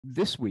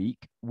this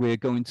week we're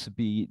going to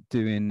be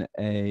doing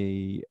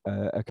a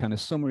kind of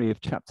summary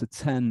of chapter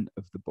 10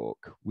 of the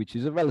book, which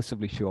is a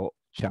relatively short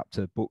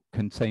chapter, but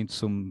contains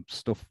some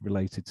stuff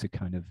related to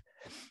kind of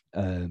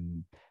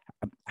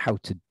how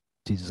to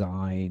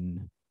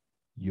design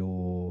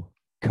your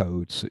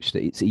code such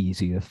that it's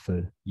easier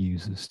for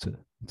users to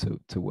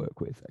work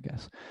with, I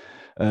guess.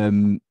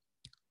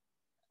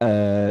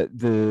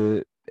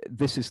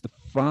 This is the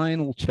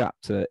final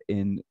chapter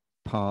in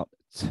part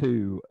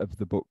 2 of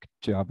the book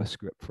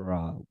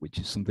JavaScript4R, which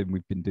is something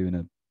we've been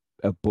doing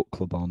a book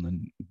club on,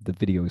 and the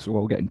videos are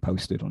all getting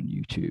posted on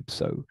YouTube.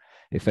 So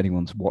if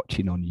anyone's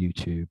watching on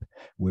YouTube,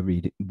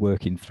 we're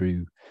working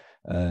through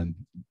the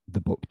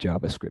book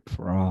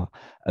JavaScript4R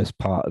as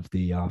part of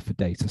the R for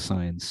Data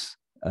Science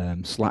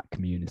Slack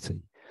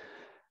community.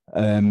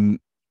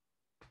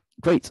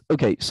 Great.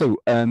 Okay, so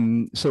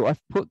I've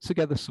put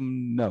together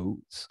some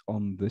notes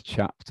on the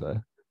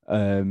chapter.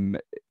 A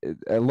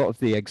lot of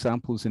the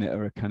examples in it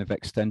are a kind of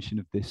extension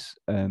of this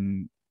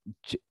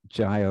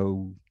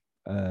Gio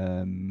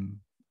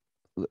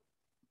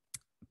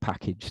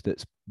package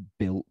that's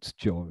built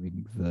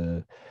during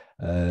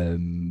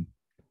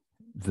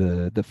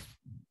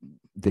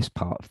this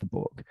part of the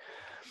book.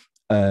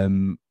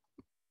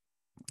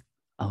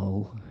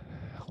 I'll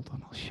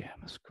share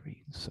my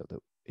screen so that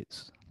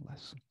it's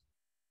less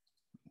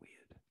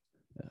weird.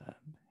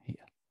 Here,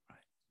 right?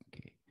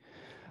 Okay.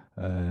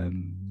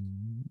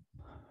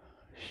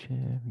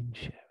 Sharing.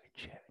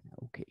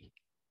 Okay.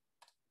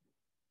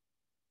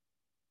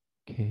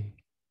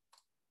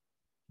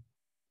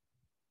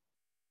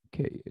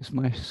 Okay, is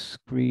my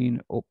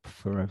screen up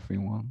for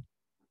everyone?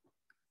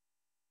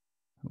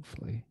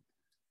 Hopefully.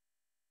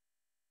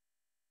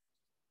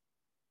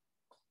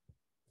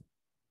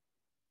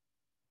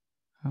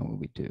 How are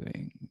we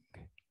doing?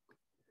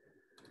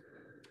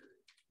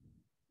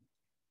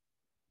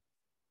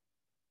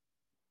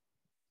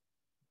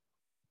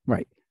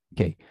 Right.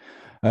 Okay.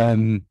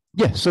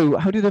 Yeah. So,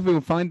 how did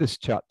everyone find this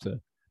chapter?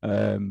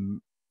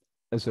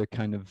 As a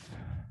kind of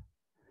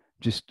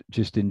just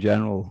in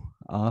general,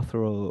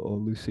 Arthur or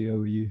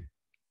Lucio,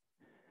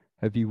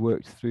 have you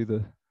worked through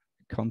the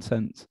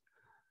content?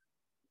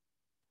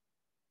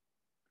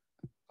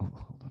 Oh,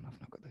 hold on, I've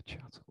not got the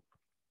chat up.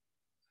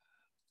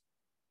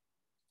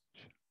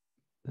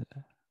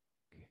 There.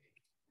 Okay.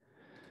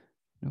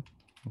 No.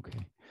 Okay.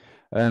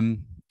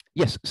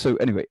 Yes. So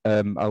anyway,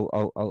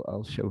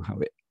 I'll show how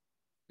it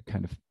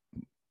kind of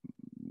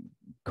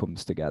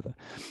comes together.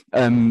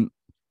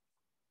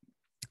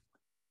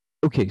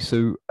 Okay.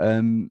 So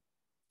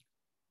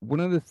one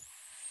of the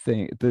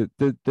things,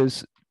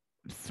 there's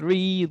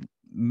 3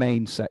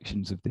 main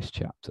sections of this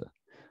chapter.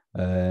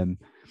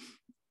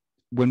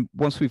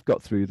 Once we've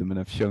got through them and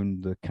I've shown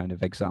the kind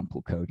of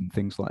example code and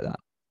things like that,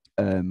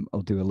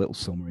 I'll do a little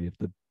summary of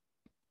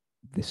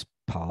this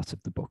part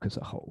of the book as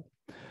a whole.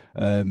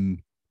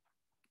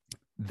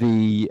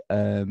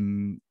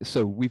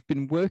 So we've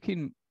been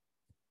working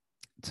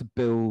to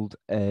build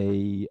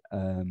a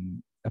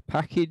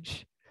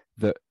package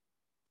that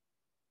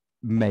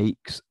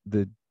makes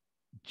the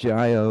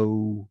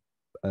Gio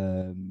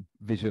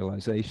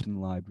visualization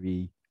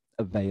library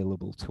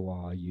available to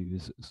our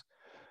users.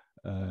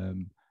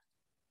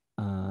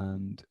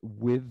 And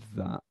with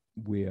that,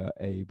 we are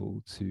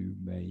able to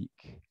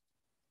make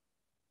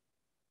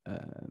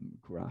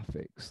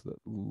graphics that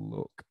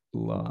look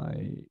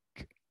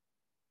like,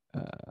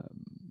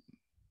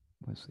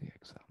 where's the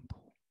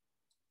example?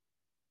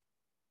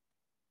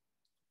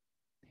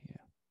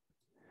 Here.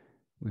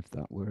 With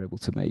that, we're able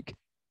to make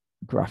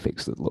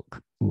graphics that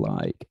look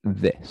like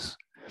this.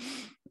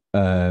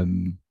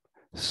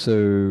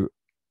 So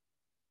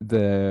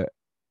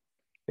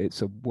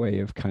it's a way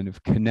of kind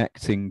of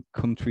connecting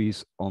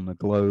countries on a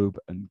globe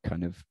and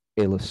kind of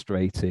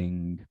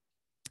illustrating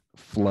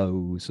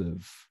flows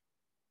of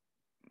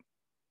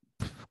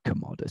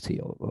commodity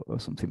or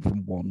something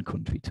from one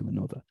country to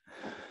another.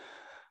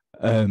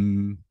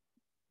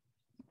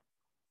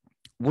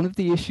 One of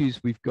the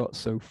issues we've got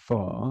so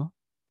far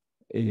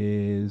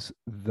is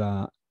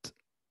that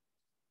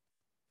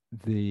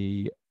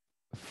the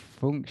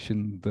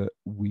function that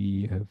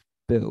we have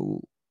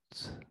built,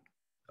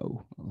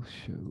 I'll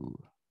show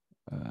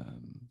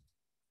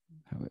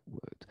how it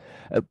worked.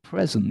 At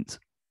present,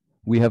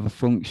 we have a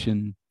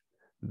function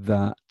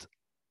that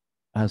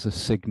has a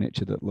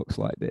signature that looks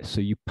like this. So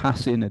you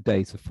pass in a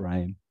data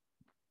frame,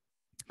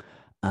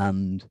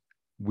 and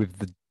with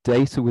the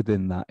data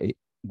within that, it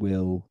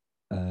will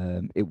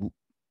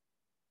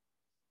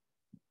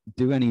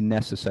do any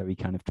necessary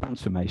kind of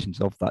transformations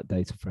of that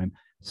data frame,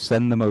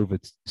 send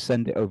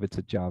it over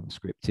to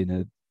JavaScript in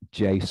a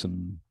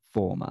JSON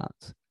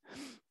format,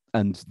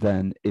 and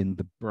then in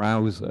the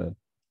browser,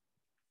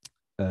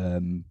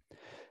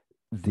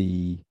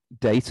 the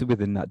data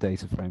within that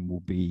data frame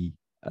will be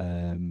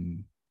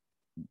kind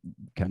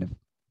of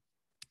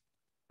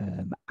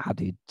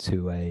added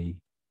to a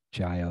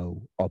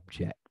Gio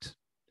object,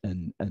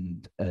 and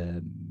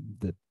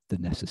the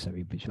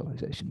necessary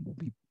visualization will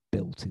be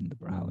built in the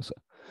browser.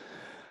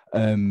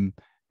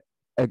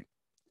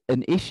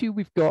 an issue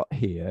we've got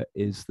here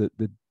is that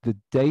the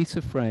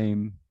data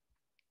frame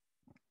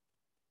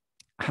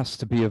has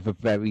to be of a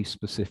very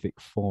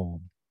specific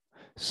form.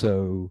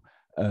 So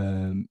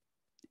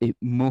it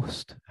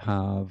must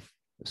have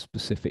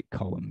specific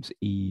columns,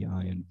 E,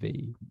 I, and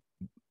V.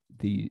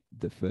 The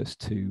first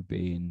two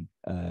being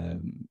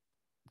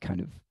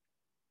kind of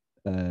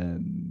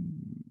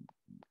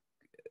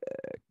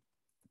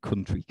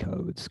country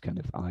codes, kind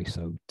of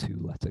ISO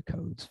 2-letter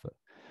codes for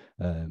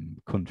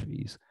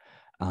countries,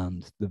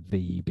 and the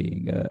V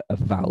being a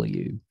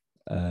value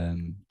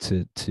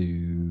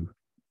to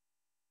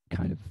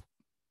kind of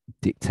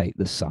dictate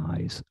the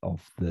size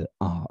of the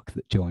arc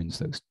that joins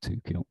those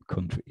two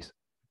countries.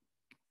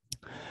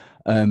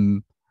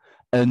 And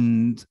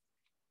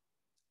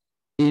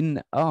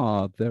in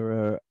R, there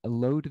are a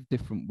load of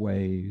different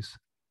ways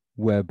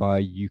whereby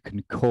you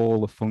can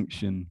call a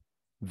function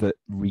that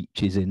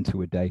reaches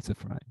into a data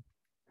frame.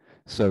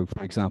 So,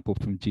 for example,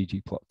 from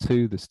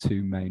ggplot2, there's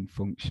two main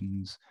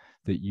functions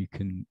that you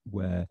can,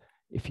 where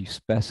if you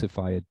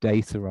specify a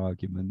data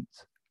argument,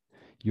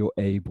 you're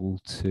able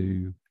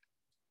to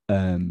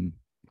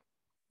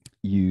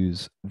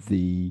use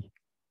the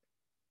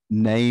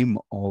name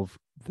of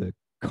the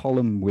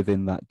column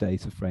within that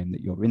data frame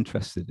that you're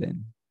interested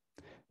in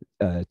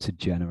to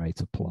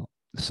generate a plot.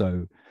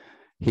 So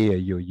here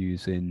you're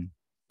using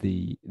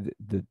the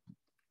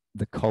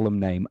column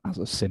name as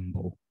a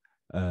symbol.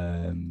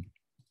 And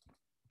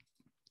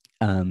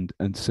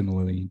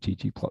similarly in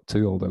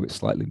ggplot2, although it's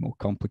slightly more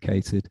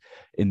complicated,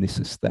 in this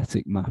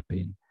aesthetic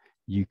mapping,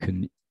 you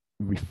can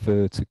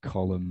refer to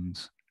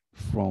columns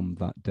from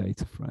that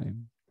data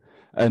frame.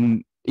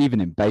 And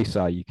even in base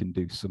R, you can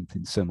do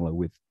something similar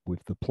with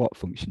the plot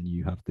function.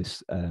 You have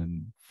this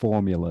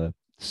formula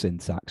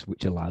syntax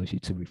which allows you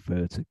to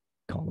refer to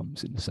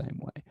columns in the same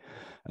way.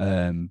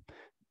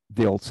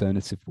 The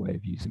alternative way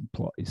of using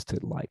plot is to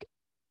like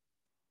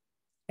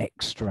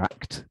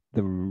extract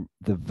the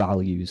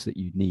values that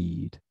you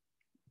need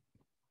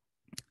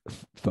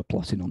for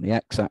plotting on the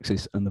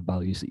x-axis and the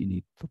values that you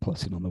need for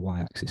plotting on the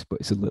y-axis,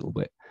 but it's a little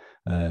bit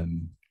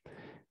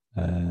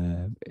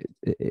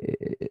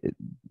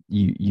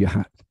you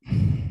have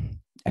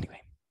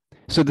anyway.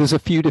 So there's a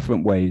few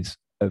different ways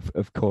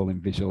of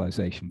calling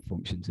visualization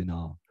functions in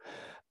R,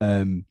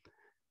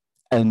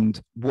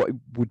 and what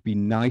would be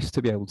nice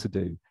to be able to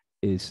do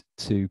is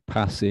to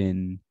pass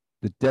in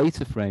the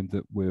data frame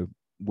that we're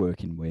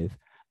working with,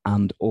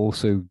 and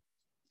also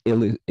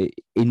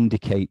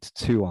indicate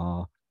to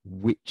R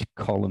which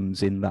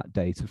columns in that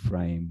data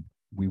frame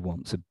we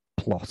want to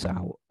plot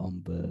out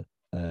on the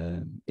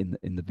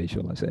in the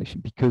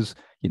visualization, because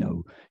you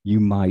know you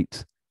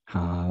might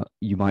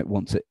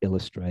want to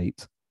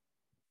illustrate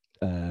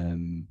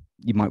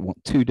you might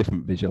want two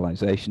different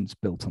visualizations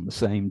built on the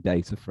same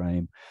data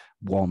frame,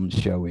 one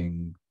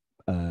showing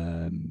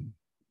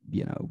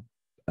you know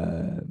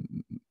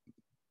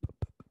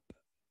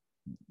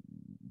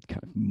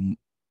kind of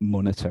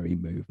monetary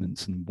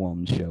movements and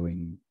one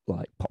showing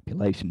like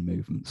population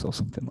movements or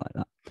something like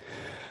that.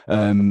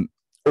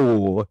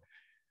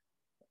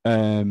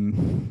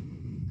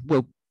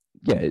 Well,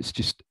 yeah, it's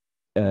just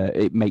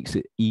it makes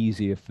it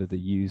easier for the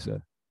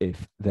user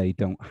if they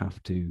don't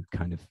have to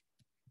kind of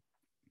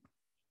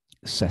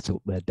set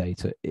up their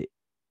data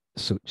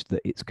such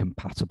that it's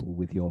compatible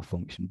with your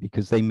function,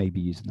 because they may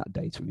be using that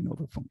data in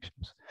other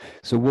functions.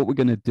 So what we're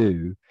going to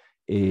do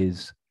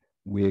is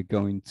we're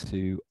going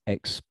to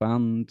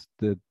expand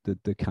the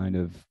kind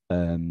of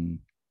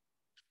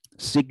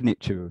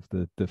signature of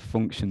the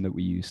function that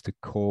we use to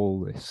call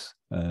this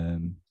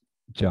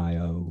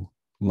JIO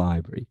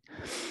library.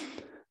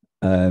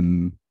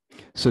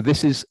 So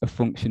this is a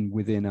function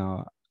within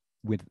our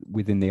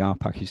within the R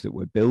package that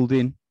we're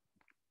building,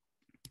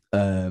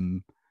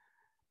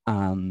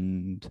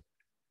 and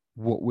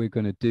what we're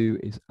going to do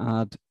is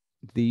add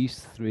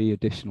these three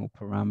additional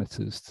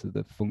parameters to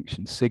the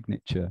function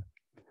signature.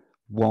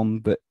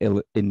 One that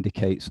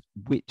indicates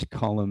which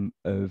column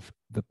of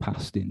the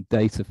passed in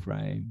data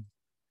frame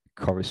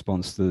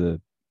corresponds to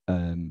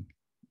the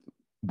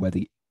where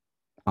the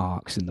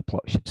arcs in the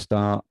plot should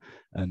start,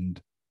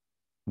 and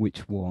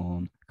which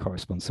one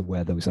corresponds to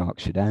where those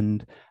arcs should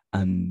end,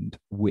 and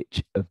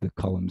which of the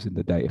columns in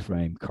the data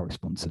frame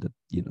corresponds to the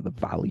the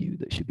value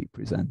that should be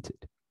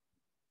presented.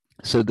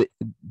 So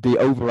the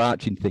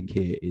overarching thing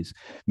here is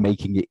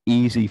making it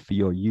easy for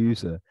your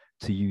user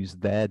to use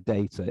their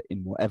data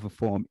in whatever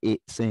form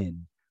it's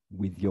in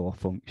with your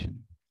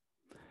function.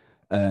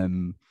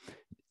 Some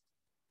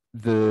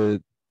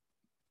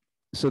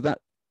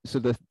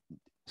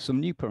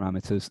new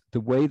parameters,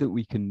 the way that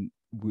we can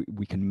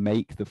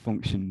make the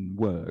function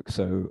work.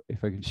 So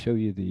if I can show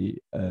you the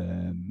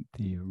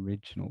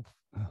original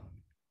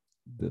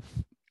the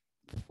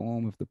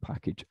form of the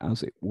package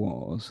as it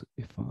was,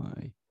 if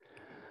I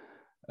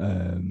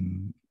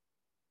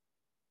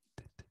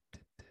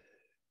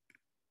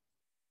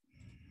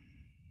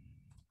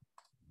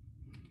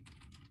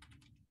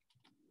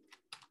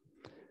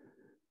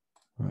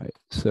right,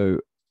 so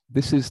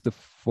this is the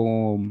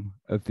form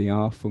of the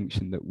R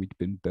function that we'd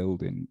been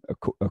building a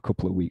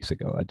couple of weeks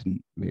ago. I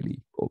didn't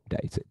really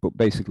update it, but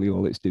basically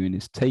all it's doing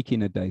is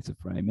taking a data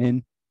frame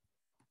in,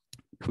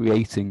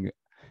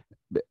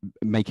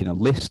 making a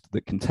list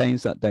that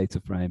contains that data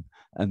frame,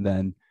 and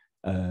then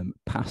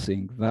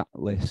passing that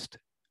list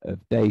of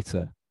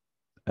data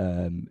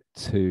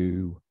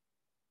to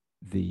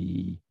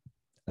the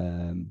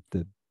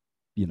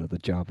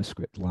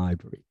JavaScript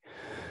library.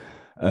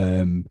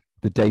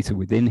 The data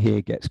within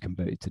here gets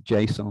converted to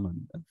JSON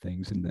and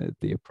things in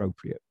the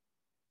appropriate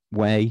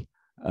way,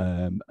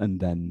 and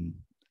then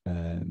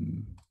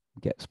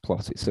gets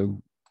plotted.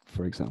 So,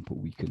 for example,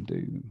 we can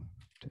do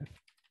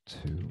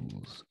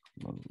tools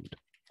load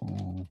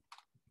all.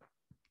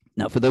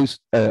 Now, for those,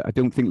 I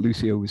don't think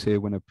Lucio was here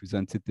when I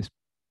presented this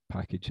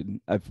package,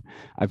 and I've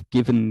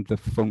given the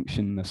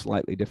function a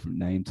slightly different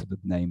name to the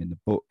name in the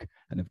book,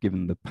 and I've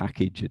given the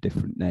package a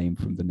different name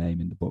from the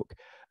name in the book,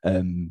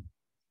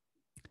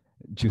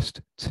 just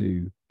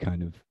to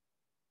kind of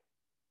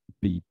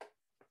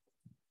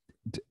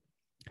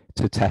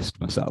to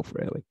test myself,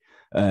 really.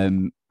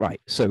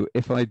 Right, so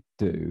if I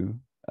do,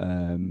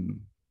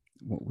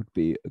 what would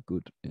be a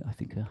good, I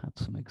think I had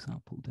some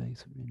example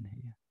data in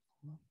here.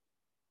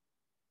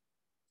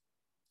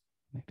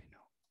 Maybe not.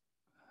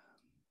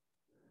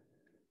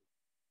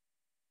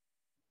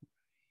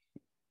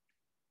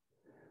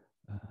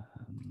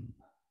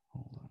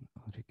 Hold on,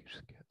 I think it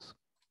just gets.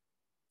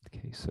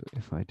 Okay, so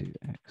if I do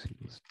x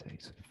equals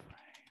data frame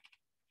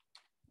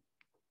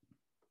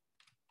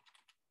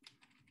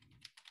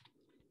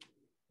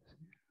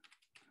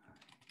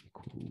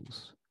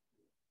equals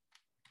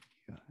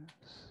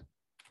US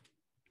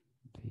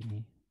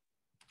V,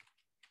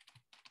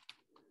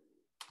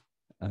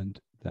 and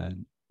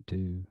then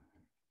do,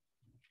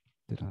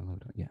 did I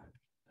load it? Yeah.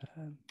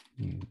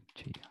 New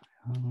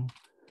GIL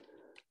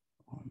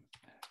on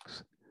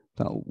X.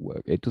 That'll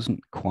work. It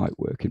doesn't quite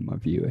work in my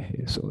viewer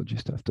here, so I'll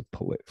just have to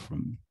pull it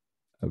from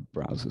a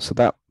browser. So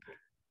that,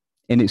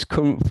 in its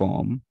current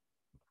form,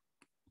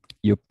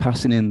 you're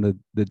passing in the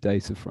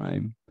data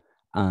frame,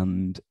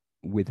 and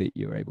with it,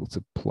 you're able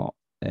to plot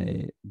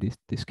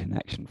this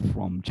connection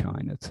from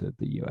China to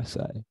the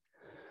USA.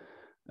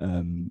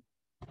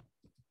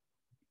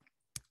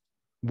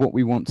 What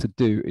we want to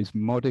do is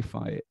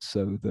modify it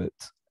so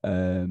that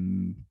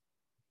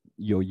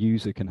your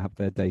user can have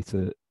their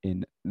data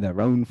in their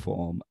own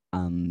form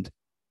and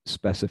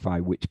specify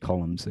which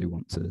columns they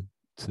want to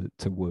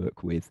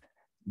work with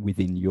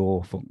within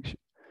your function.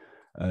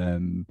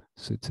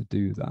 So to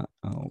do that,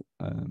 I'll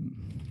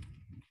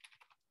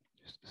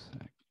just a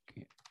sec.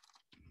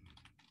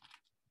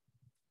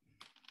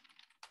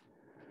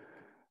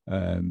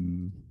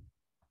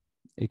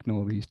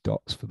 Ignore these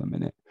dots for the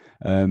minute.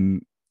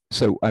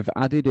 So I've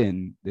added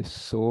in this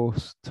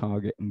source,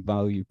 target, and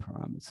value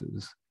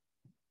parameters.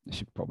 I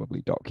should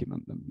probably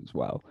document them as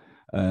well.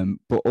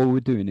 But all we're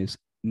doing is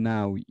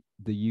now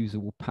the user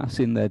will pass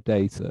in their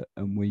data,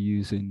 and we're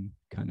using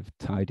kind of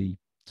tidy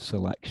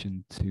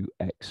selection to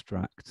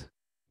extract,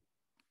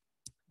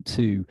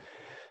 to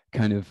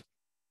kind of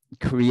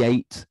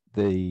create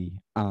the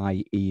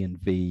I, E, and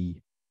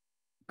V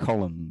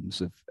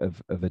columns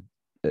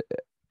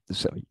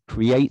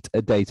create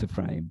a data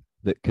frame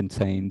that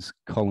contains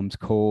columns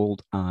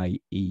called I,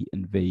 E,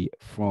 and V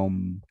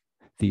from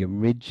the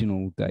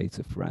original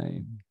data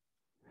frame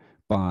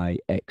by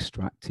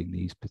extracting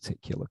these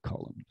particular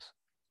columns.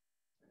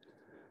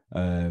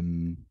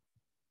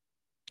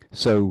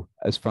 So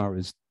as far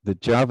as the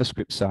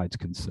JavaScript side's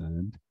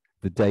concerned,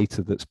 the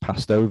data that's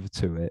passed over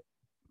to it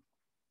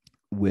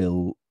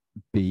will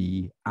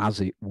be as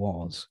it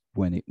was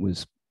when it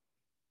was,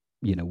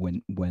 you know,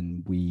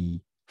 when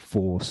we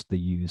forced the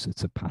user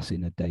to pass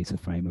in a data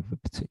frame of a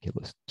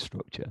particular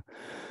structure.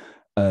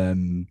 But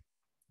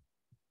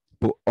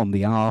on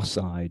the R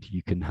side,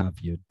 you can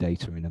have your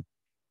data in a,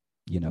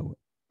 you know,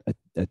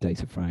 a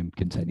data frame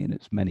containing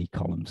as many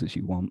columns as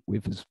you want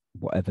with as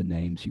whatever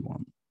names you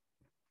want.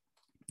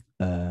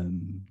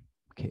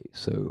 Okay,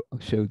 so I'll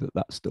show that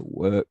that still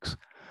works.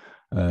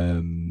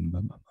 Where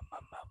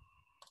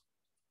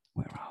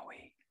are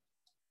we?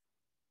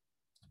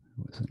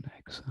 There was an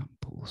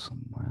example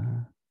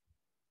somewhere.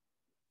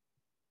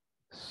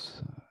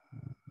 So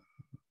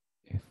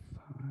if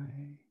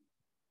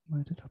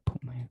where did I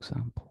put my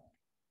example?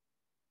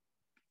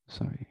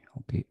 Sorry,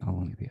 I'll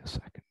only be a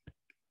second.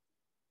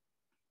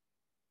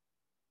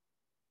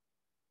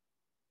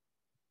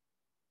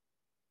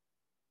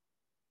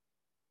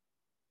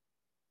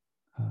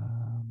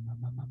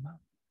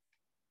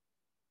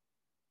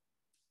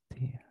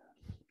 Yeah,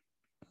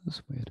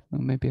 that's weird. Oh,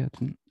 maybe I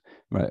didn't.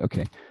 Right,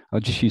 okay. I'll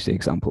just use the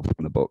example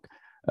from the book.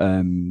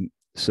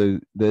 So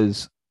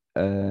there's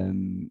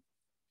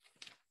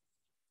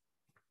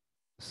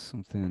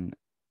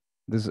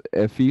there's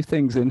a few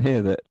things in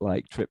here that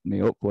like tripped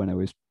me up when I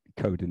was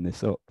coding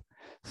this up.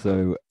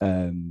 So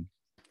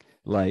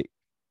like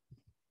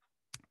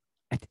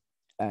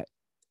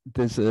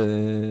there's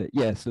an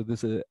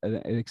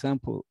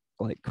example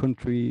like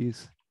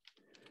countries.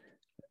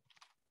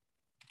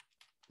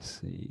 Let's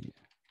see,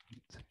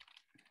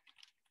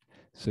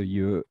 So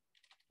you're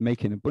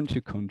making a bunch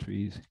of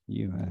countries,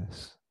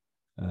 US,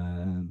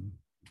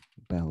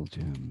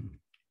 Belgium,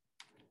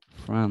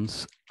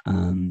 France,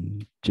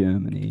 and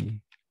Germany,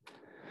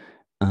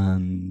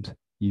 and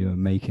you're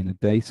making a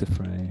data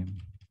frame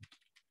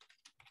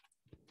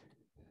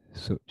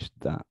such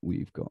that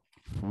we've got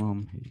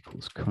from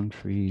equals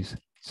countries,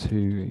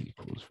 to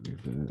equals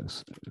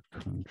reverse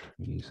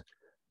countries,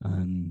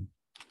 and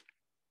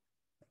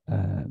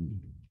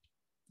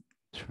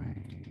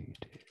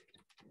traded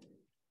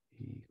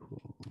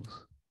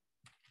equals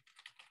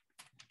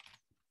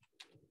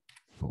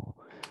 4.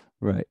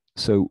 Right,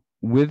 so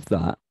with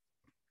that,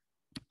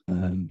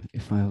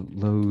 if I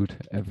load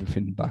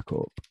everything back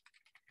up,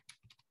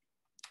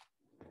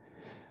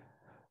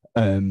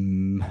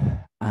 and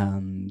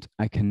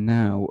I can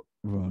now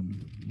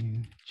run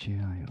new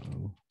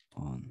GIO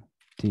on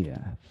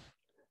df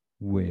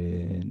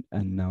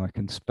and now I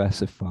can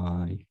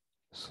specify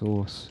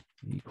source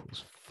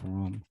equals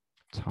from,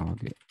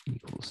 target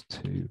equals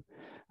to,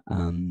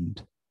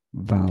 and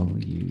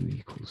value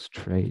equals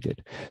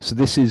traded. So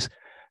this is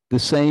the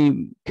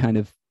same kind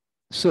of,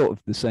 sort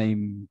of the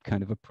same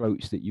kind of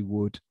approach that you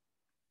would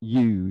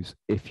use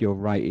if you're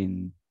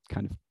writing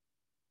kind of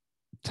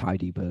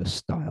tidyverse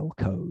style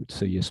code.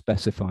 So you're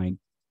specifying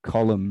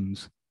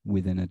columns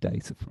within a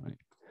data frame.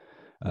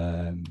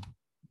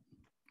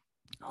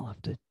 I'll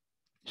have to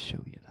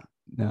show you that.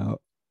 Now,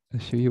 I'll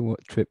show you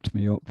what tripped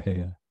me up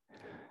here.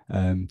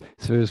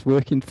 So I was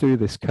working through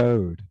this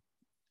code,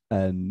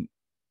 and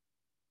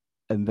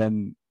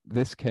then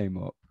this came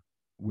up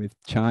with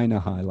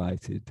China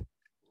highlighted,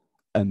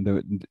 and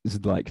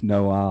there's like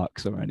no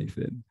arcs or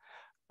anything.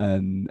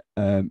 And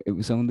it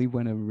was only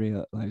when I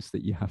realized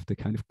that you have to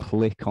kind of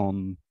click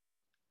on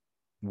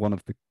one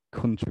of the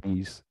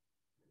countries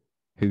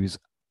whose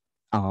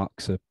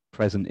arcs are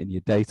present in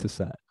your data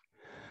set,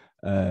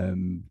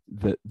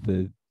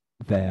 that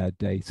their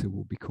data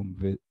will become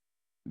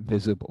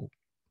visible.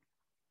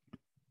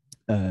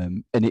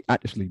 And it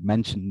actually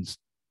mentions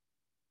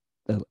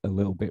a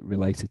little bit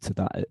related to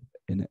that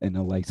in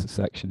a later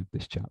section of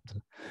this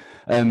chapter.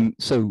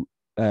 So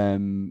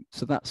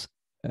that's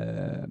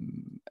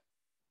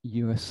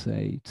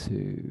USA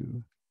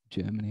to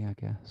Germany, I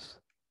guess.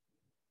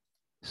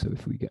 So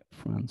if we get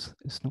France,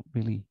 it's not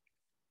really,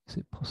 is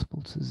it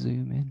possible to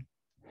zoom in?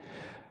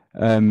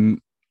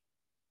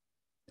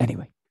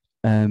 Anyway,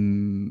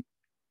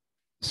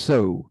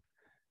 so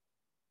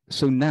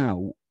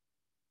now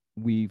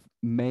we've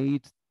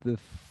made the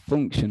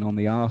function on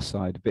the R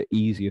side a bit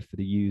easier for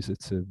the user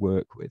to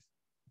work with,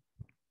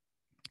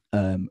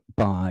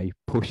 by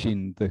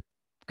pushing the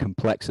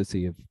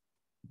complexity of,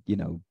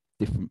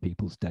 different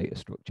people's data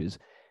structures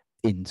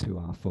into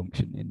our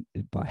function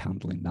by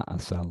handling that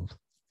ourselves.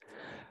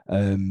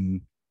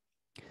 Hold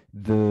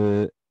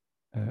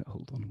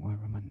on, where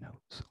are my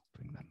notes? I'll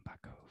bring them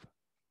back over.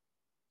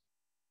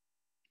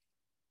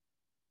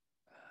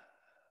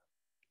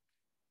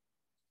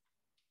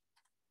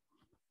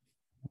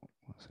 What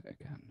was it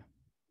again?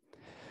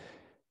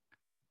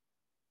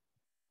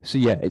 So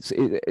yeah,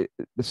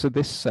 so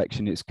this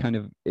section is kind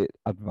of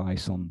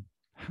advice on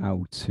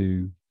how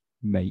to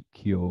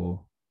make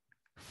your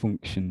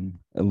function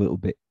a little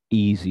bit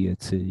easier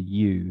to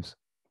use.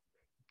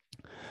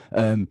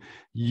 And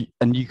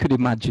you could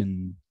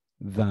imagine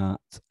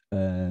that,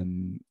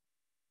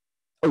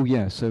 oh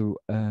yeah, so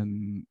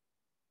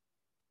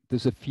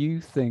there's a few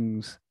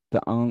things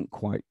that aren't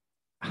quite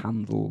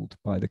handled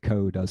by the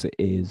code as it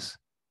is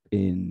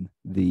in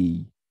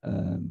the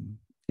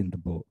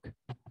book.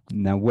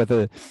 Now,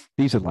 whether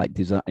these are like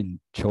design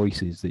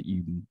choices that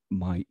you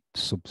might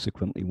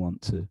subsequently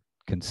want to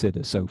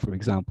consider. So, for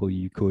example,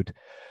 you could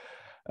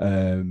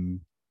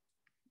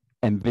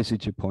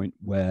envisage a point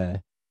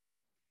where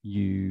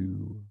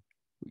your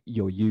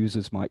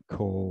users might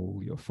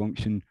call your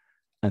function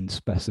and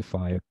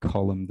specify a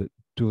column that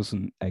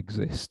doesn't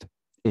exist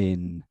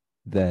in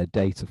their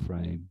data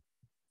frame,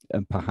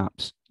 and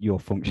perhaps your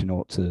function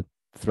ought to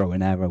throw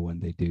an error when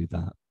they do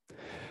that.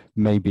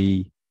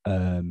 Maybe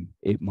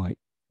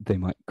they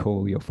might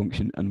call your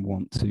function and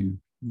want to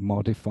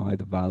modify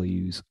the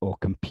values or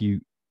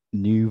compute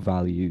new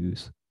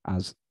values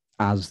as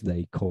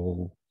they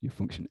call your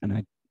function.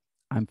 And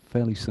I'm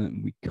fairly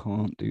certain we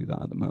can't do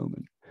that at the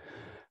moment.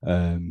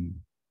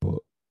 And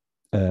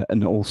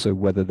also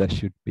whether there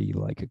should be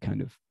like a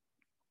kind of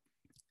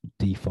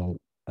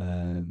default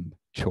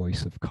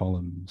choice of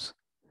columns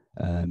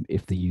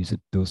if the user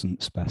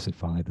doesn't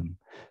specify them,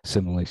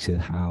 similar to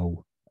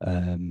how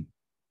I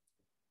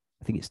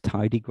think it's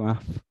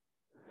tidygraph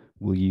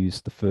will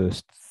use the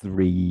first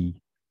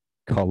 3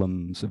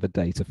 columns of a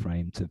data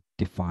frame to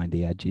define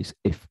the edges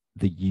if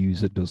the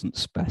user doesn't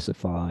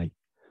specify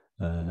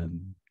the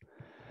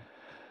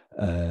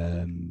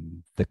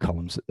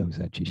columns that those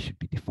edges should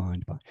be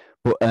defined by.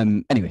 But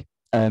anyway,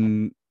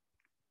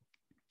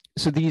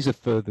 so these are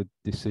further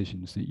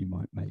decisions that you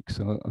might make.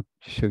 So I'll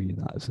show you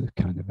that as a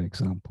kind of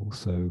example.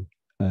 So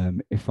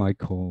if I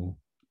call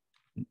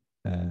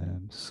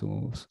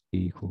source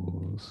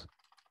equals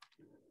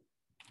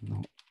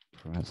not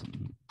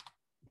present,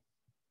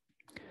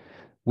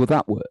 Well,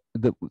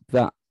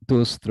 that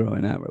does throw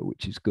an error,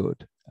 which is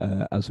good,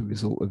 as a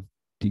result of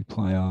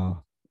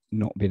dplyr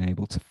not being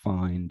able to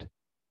find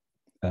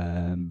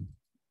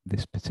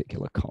this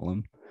particular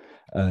column.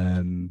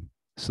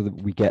 So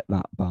that we get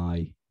that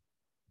by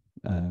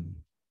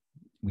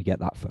we get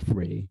that for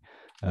free.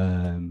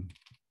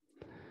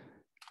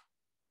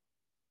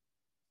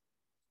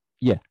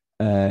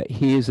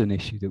 Here's an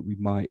issue that we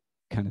might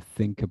kind of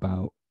think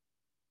about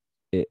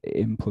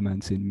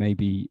implementing.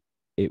 Maybe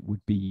it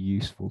would be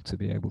useful to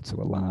be able to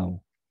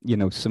allow,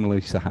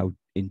 similarly to how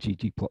in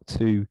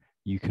ggplot2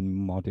 you can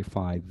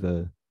modify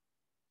the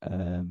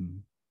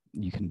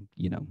you can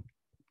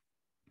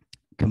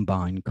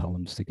combine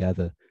columns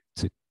together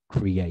to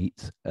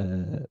create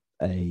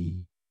a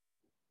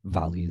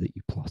value that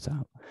you plot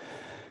out.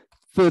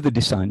 Further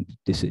design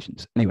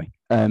decisions. Anyway,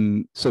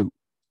 so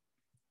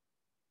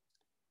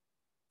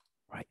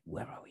right,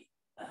 where are we?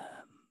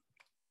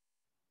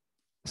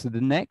 So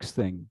the next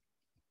thing,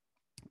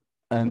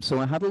 so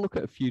I had a look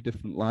at a few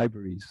different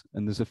libraries,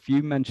 and there's a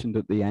few mentioned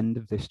at the end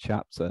of this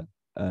chapter,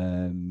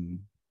 chart.js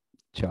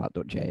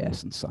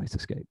and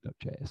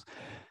siteescape.js.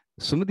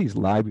 Some of these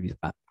libraries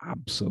are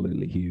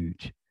absolutely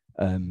huge.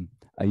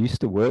 I used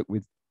to work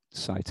with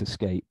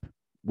Siteescape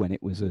when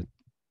it was a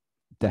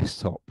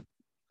desktop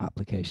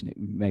application. It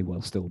may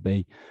well still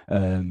be,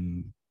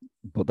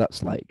 but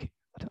that's like,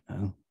 I don't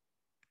know,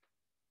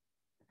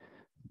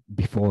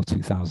 before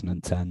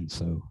 2010,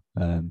 so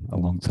a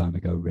long time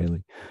ago,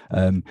 really.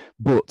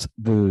 But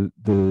the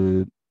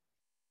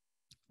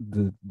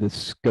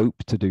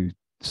scope to do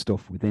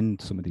stuff within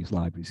some of these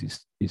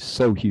libraries is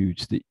so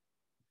huge that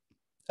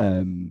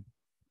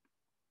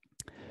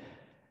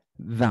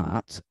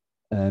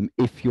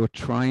if you're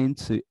trying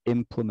to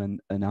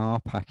implement an R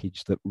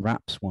package that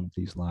wraps one of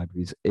these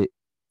libraries,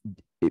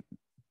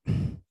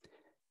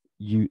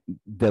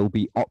 there'll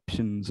be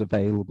options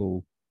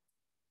available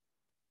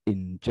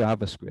in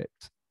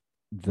JavaScript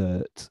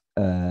that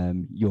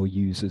your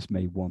users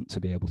may want to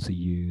be able to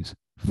use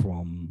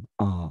from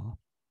R.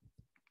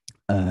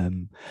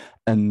 And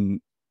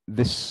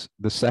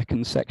the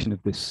second section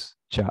of this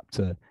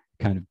chapter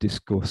kind of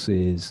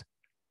discusses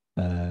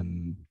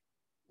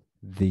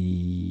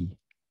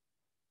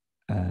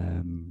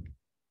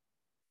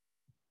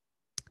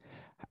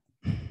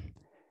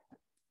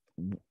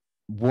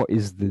what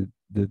is the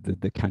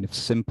kind of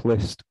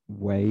simplest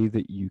way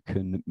that you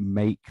can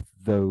make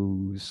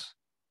those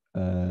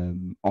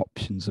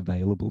options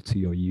available to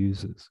your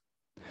users.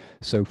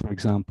 So, for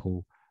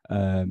example,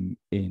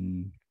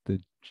 in the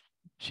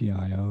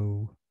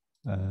GIO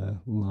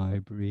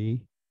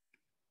library,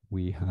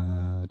 we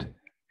had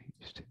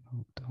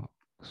HTML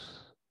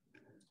docs,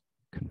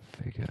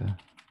 configure.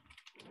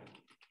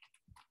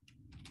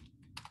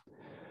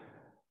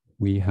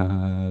 We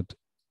have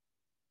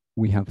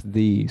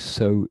these.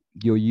 So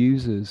your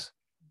users,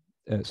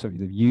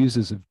 the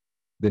users of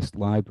this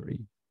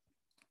library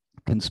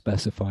can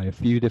specify a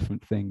few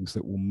different things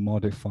that will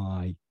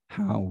modify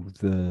how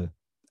the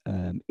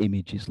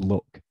images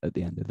look at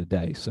the end of the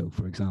day. So,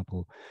 for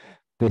example,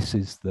 this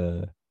is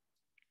the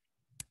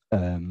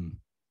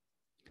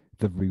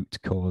root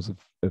cause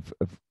of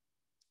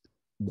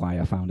why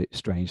I found it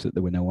strange that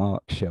there were no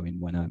arcs showing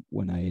when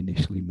I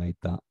initially made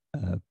that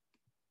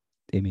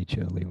image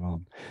earlier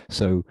on.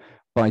 So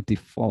by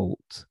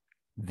default,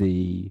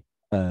 when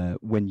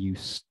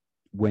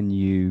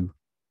you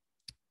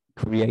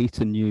create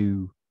a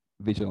new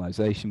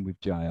visualization with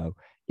GIO,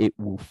 it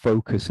will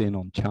focus in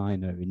on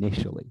China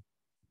initially.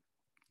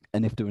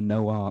 And if there are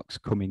no arcs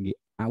coming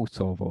out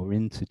of or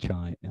into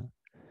China,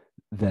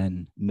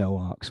 then no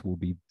arcs will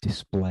be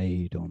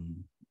displayed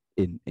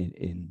in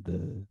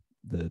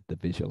the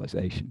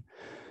visualization.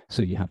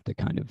 So you have to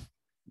kind of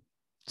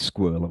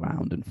squirrel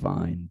around and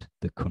find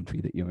the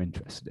country that you're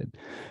interested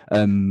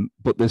in.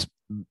 But there's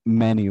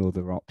many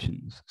other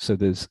options. So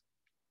there's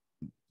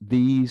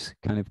these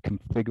kind of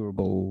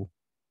configurable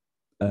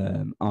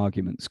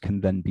arguments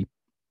can then be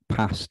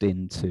passed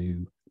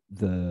into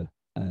the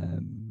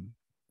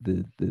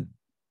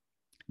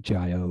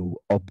GIO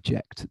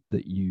object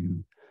that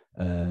you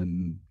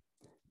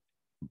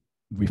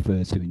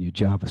refer to in your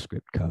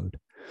JavaScript code.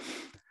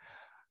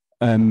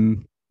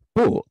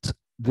 But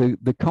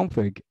the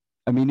config,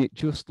 I mean, it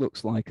just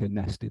looks like a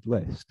nested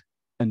list.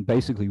 And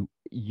basically,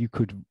 you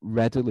could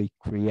readily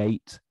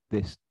create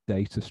this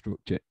data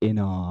structure in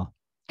R,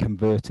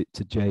 convert it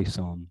to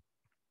JSON,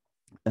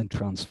 and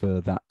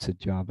transfer that to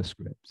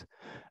JavaScript.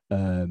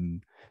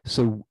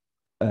 So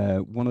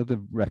one of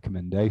the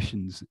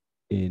recommendations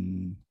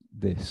in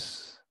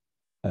this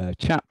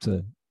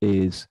chapter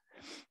is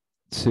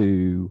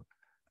to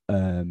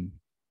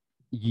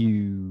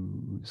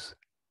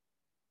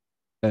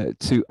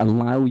to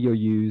allow your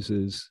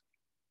users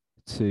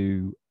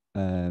to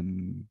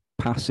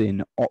pass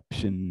in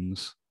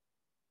options,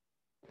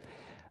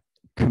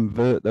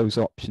 convert those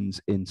options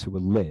into a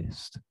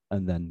list,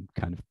 and then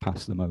kind of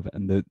pass them over.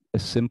 And a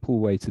simple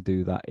way to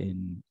do that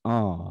in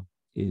R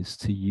is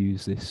to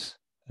use this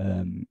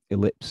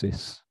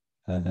ellipsis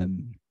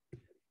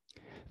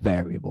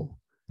variable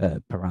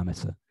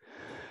parameter.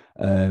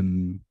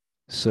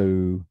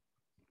 So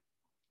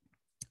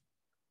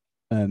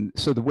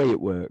the way it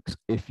works,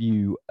 if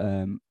you,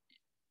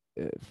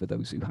 for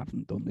those who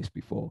haven't done this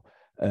before,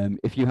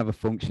 if you have a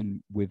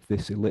function with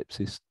this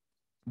ellipsis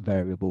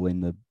variable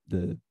in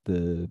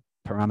the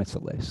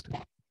parameter list,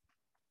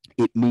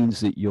 it means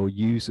that your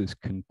users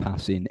can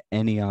pass in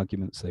any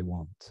arguments they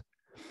want.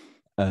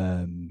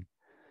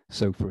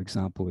 So for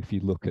example, if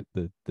you look at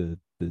the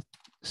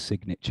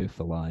signature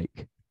for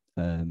like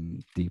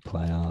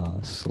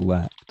dplyr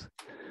select,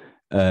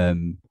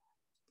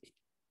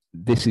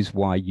 this is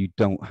why you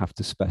don't have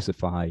to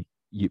specify,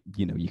 you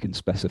can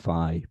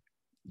specify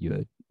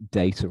your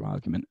data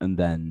argument and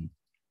then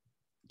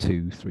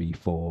 2, 3,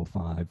 4,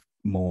 5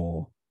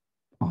 more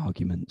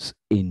arguments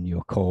in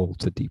your call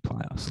to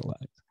dplyr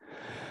select.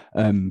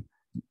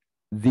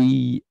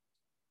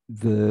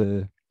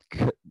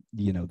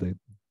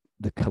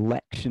 The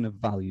collection of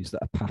values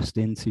that are passed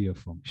into your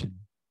function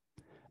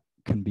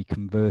can be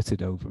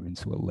converted over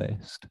into a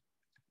list.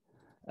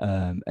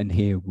 And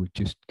here we're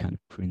just kind of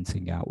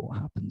printing out what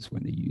happens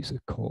when the user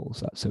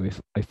calls that. So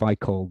if I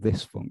call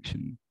this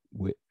function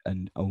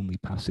and only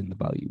pass in the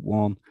value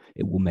 1,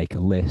 it will make a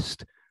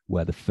list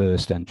where the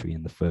first entry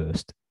in the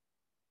first,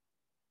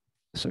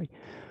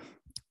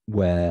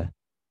 where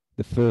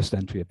the first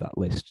entry of that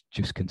list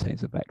just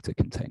contains a vector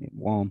containing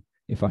 1.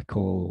 If I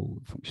call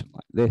a function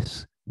like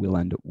this, we'll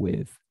end up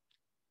with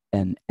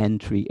an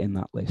entry in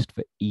that list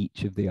for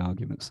each of the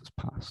arguments that's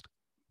passed.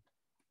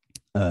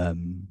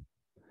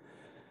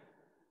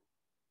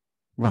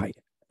 Right.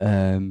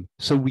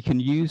 So we can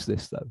use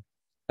this though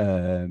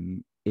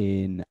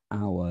in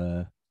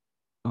our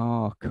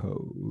R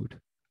code.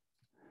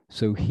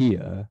 So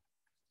here,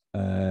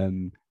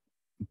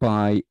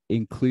 by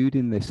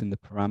including this in the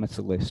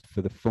parameter list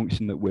for the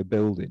function that we're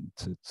building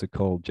to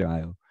call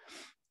JIO.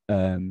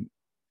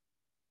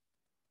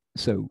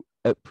 So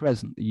at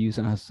present, the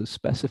user has to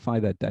specify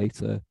their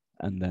data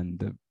and then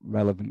the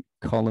relevant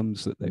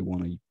columns that they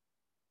want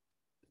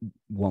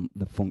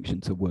the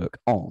function to work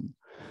on.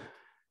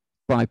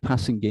 By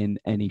passing in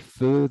any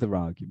further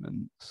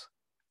arguments,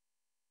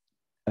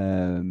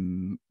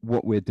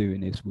 what we're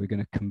doing is we're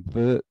going to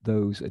convert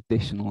those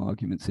additional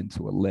arguments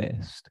into a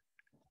list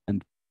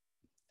and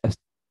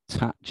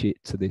attach it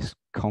to this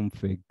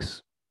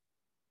configs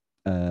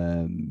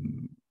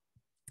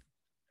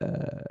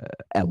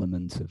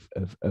element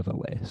of a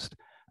list.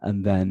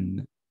 And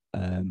then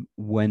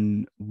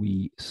when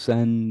we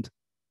send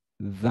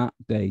that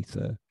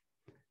data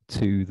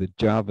to the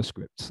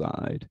JavaScript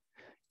side,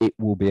 it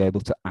will be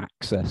able to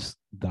access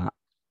that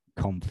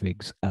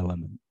configs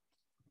element.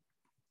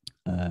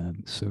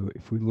 So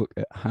if we look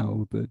at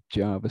how the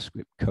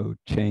JavaScript code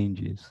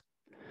changes,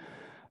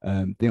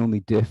 the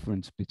only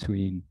difference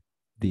between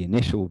the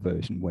initial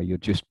version where you're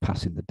just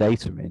passing the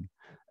data in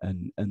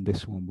and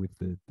this one with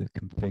the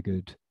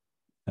configured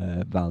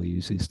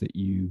values is that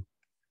you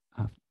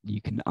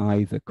can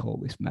either call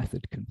this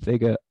method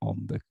configure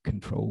on the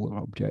controller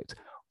object,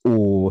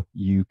 or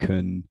you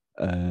can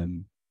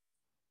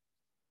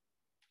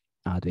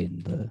add in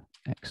the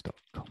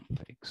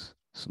x.configs,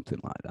 something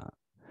like that,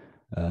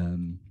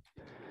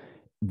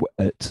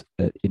 at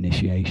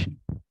initiation.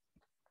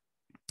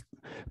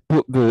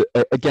 But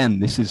again,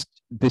 this is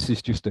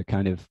just a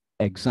kind of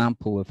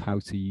example of how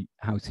to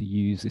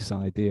use this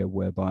idea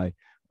whereby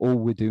all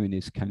we're doing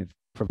is kind of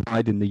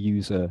providing the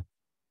user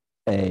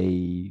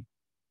a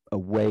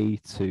way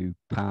to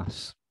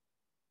pass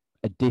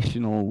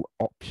additional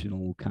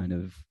optional kind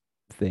of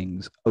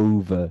things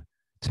over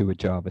to a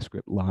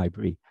JavaScript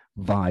library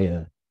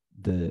via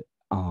the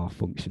R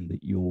function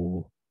that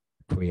you're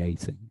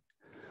creating.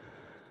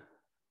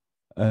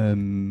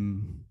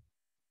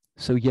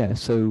 So yeah,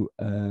 so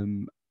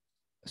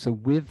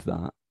with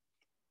that,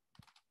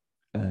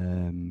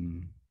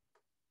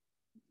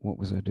 what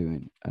was I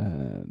doing?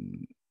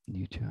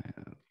 New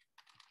JIO.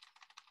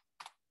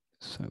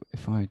 So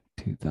if I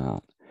do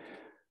that,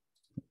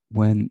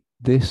 when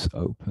this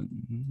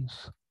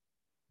opens,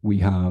 we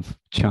have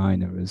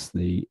China as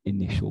the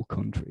initial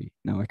country.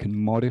 Now I can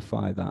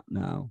modify that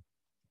now.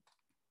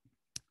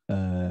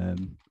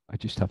 I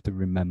just have to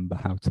remember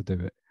how to do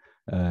it.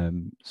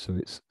 So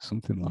it's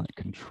something like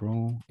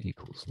control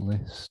equals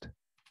list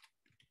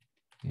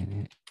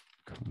init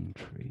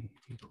country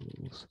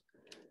equals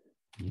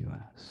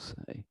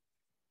USA.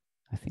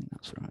 I think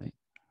that's right.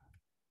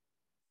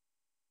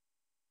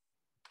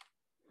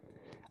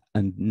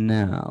 And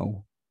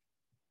now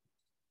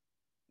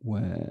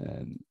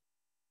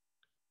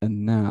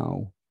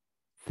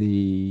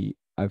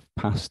I've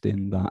passed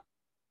in that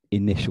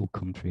initial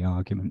country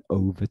argument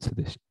over to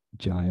this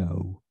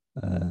JIO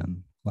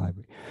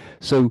library.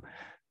 So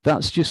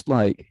that's just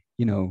like,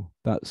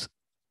 that's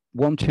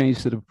one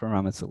change to the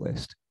parameter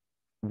list,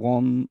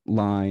 one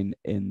line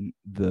in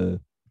the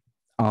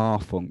R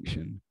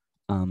function,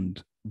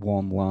 and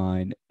one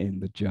line in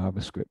the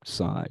JavaScript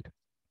side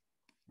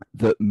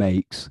that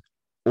makes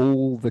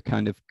all the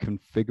kind of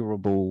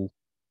configurable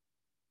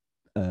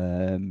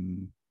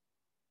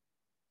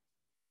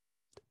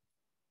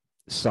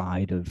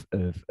side of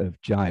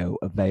JIO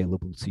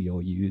available to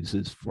your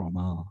users from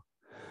R.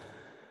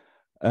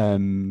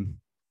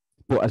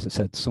 But as I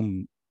said,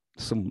 some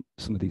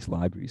of these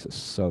libraries are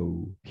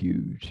so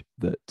huge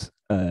that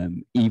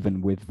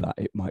even with that,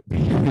 it might be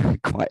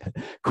quite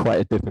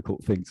a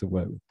difficult thing to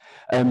work with.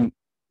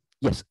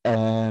 Yes,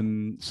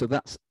 so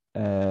that's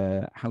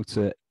how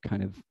to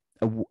kind of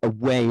a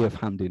way of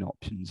handing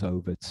options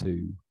over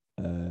to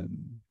a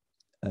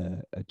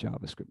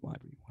JavaScript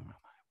library. Where am I?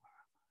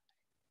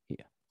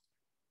 Here.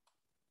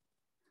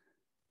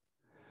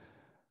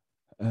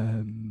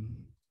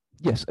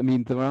 Yes, I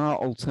mean, there are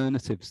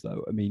alternatives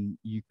though. I mean,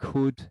 you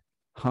could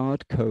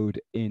hard code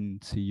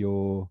into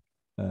your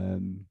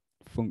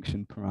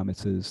function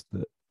parameters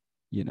that,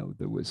 you know,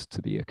 there was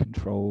to be a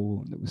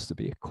control and there was to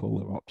be a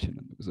color option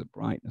and there was a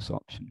brightness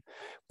option.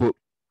 But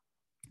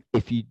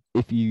if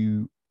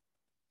you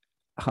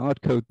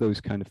hard code those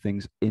kind of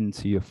things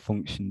into your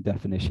function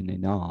definition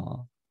in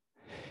R,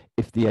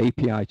 if the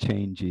API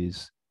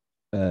changes,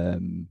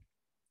 you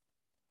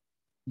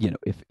know,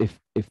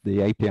 if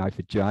the API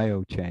for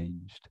JIO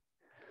changed,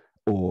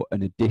 or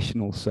an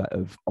additional set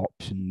of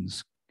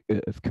options,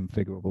 of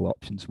configurable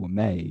options were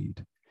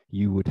made,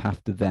 you would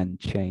have to then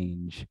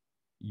change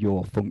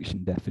your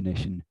function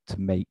definition to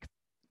make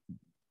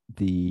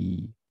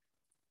the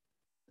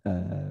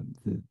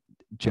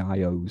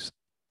JIO's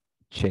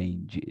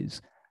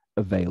changes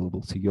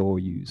available to your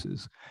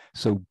users.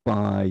 So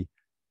by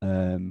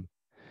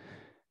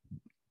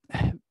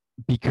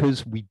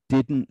because we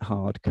didn't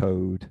hard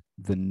code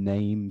the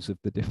names of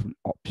the different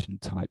option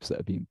types that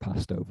are being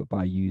passed over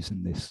by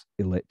using this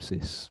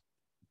ellipsis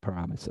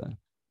parameter,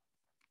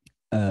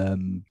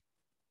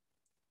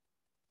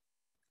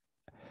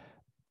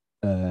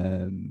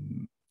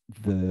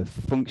 the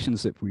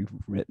functions that we've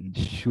written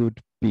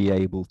should be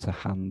able to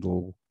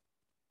handle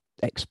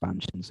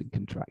expansions and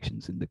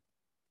contractions in the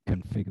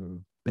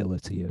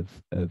configurability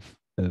of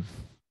a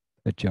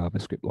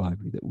JavaScript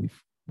library that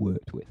we've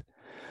worked with,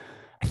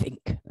 I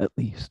think, at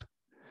least.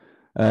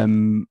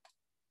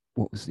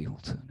 What was the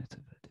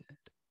alternative I did?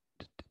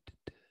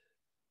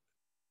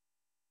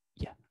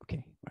 Yeah,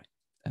 okay, right.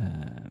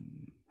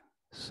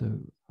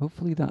 So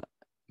hopefully that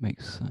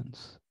makes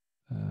sense.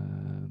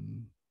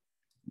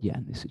 Yeah,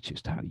 and this is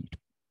just how you'd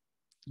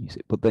use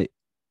it. But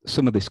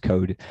some of this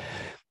code,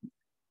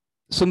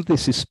 some of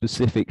this is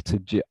specific to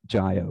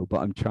JIO, but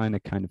I'm trying to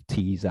kind of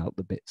tease out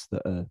the bits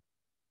that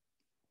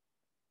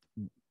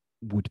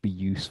would be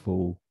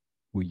useful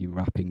were you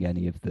wrapping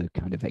any of the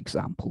kind of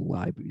example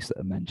libraries that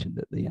are mentioned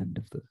at the end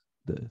of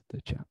the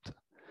chapter.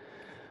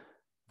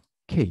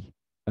 Okay.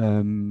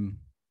 Then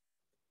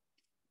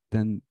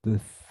the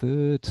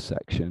third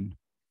section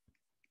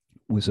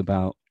was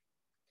about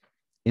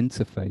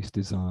interface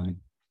design.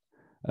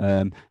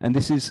 And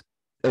this is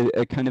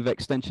a kind of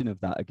extension of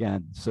that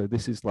again. So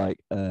this is like,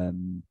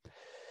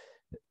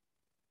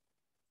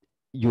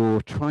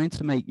 you're trying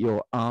to make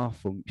your R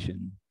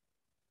function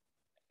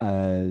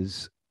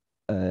as,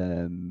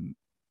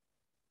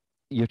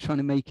 you're trying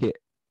to make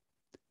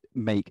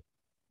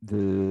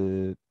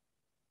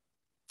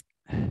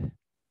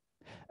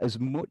as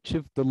much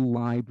of the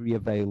library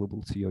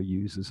available to your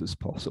users as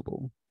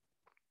possible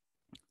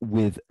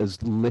with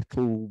as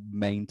little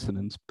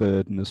maintenance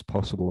burden as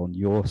possible on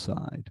your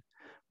side,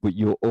 but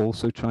you're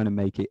also trying to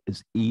make it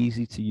as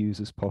easy to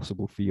use as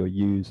possible for your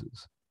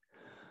users.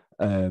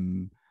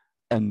 And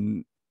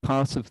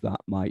part of that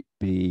might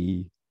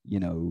be, you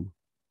know,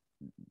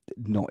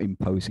 not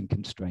imposing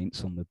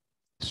constraints on the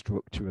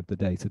structure of the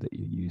data that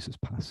your users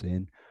pass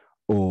in,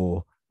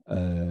 or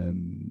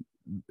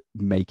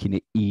making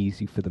it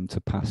easy for them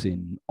to pass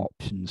in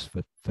options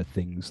for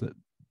things that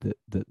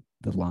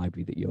the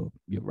library that you're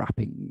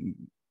wrapping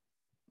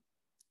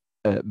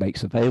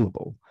makes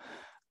available.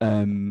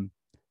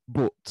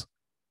 But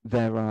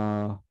there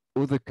are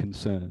other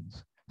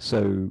concerns.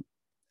 So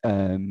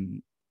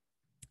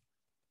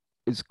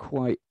it's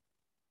quite,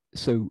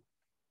 so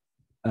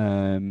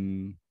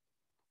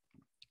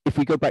if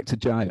we go back to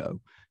JIO,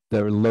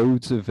 there are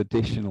loads of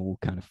additional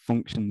kind of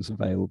functions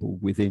available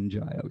within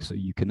JIO. So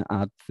you can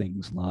add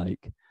things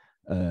like,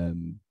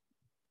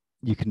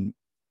 you can,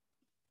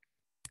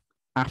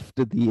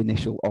 after the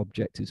initial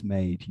object is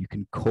made, you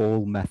can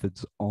call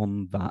methods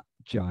on that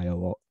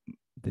JIO,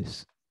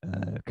 this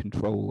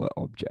controller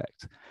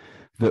object,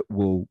 that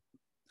will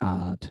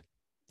add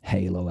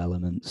halo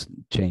elements,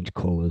 change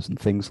colors and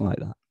things like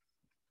that.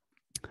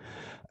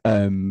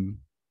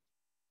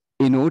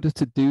 In order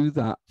to do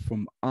that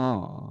from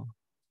R,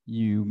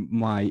 you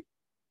might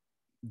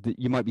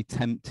be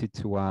tempted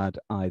to add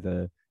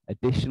either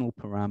additional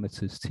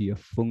parameters to your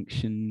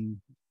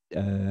function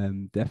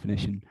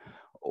definition,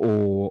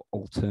 or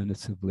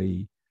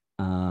alternatively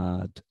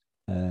add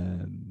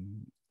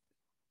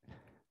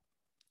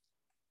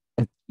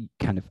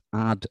kind of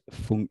add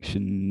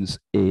functions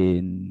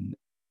in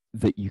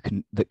that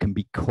can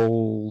be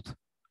called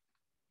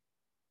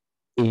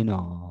in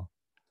R,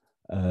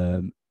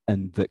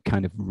 and that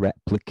kind of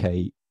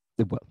replicate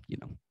the, well, you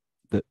know,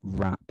 that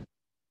wrap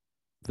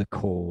the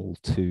call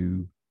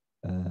to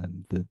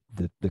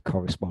the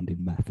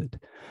corresponding method.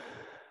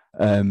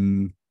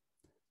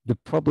 The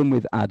problem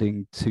with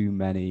adding too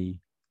many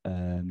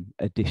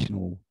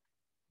additional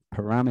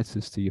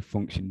parameters to your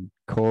function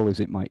call is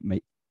it might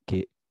make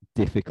it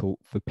difficult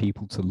for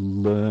people to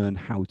learn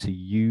how to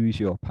use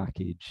your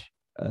package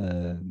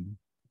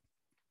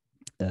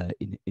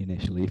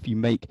initially. If you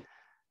make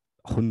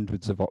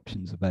hundreds of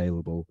options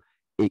available,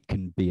 it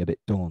can be a bit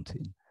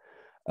daunting.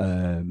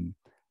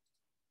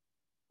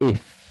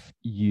 If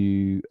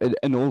you,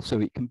 and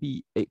also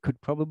it could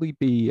probably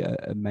be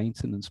a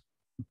maintenance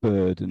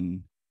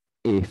burden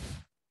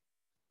if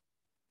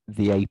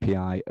the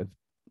API of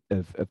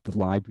the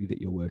library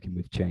that you're working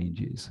with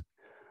changes.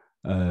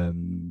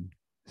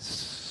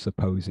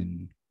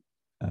 Supposing,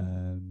 I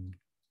don't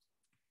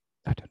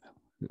know,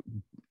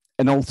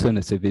 an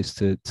alternative is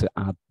to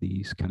add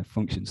these kind of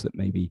functions that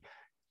maybe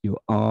your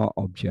R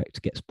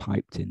object gets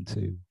piped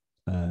into,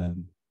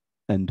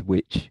 and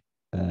which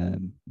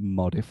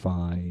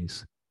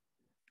modifies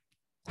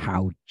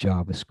how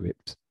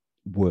JavaScript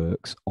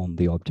works on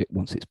the object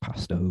once it's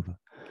passed over.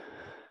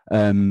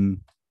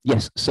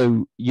 Yes,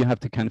 so you have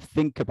to kind of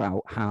think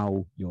about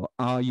how your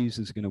R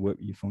users are going to work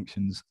with your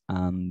functions,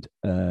 and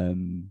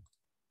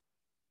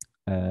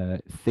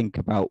think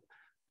about,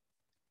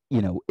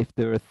 you know, if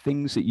there are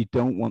things that you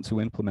don't want to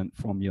implement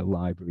from your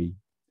library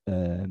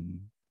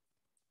in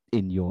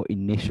your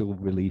initial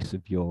release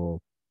of your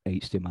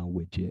HTML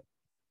widget,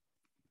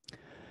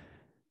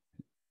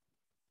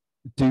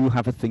 do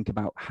have a think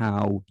about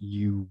how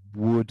you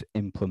would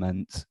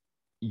implement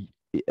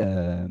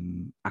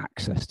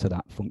access to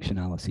that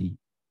functionality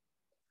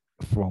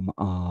from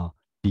R,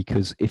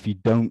 because if you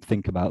don't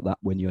think about that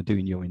when you're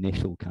doing your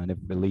initial kind of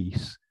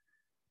release,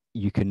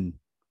 you can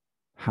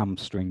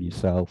hamstring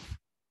yourself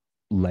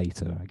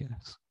later, I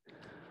guess.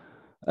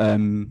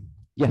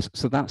 Yes,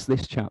 so that's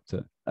this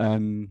chapter.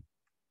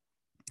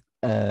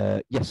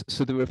 Yes,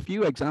 so there were a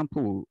few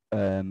example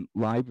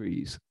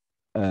libraries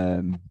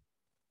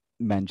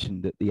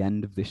mentioned at the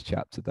end of this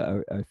chapter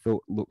that I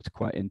thought looked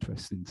quite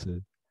interesting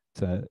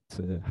to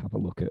have a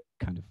look at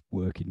kind of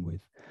working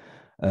with.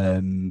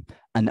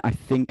 And I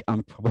think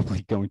I'm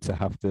probably going to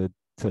have to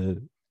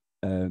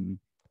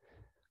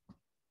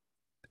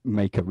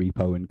make a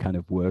repo and kind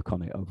of work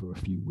on it over a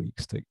few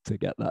weeks to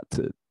get that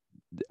to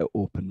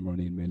up and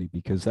running, really,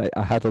 because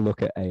I had a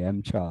look at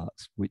AM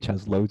charts, which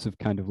has loads of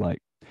kind of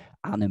like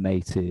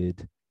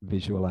animated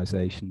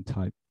visualization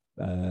type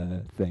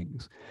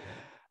things.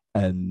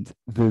 And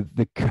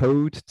the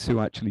code to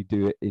actually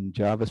do it in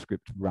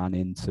JavaScript ran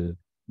into,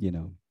 you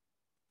know,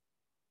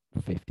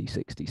 50,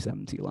 60,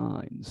 70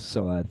 lines.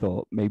 So I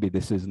thought maybe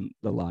this isn't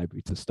the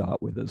library to start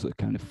with as a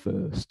kind of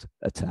first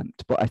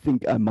attempt, but I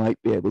think I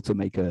might be able to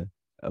make a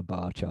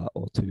bar chart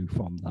or two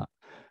from that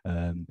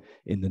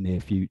in the near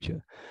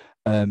future.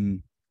 Yes,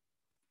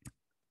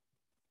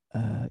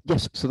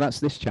 so that's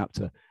this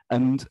chapter.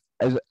 And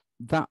as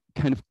that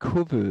kind of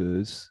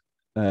covers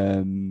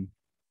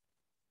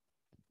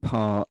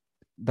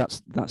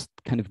that's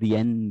kind of the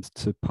end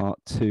to part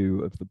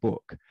 2 of the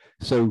book.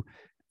 So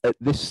at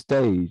this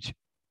stage,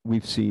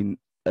 we've seen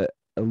a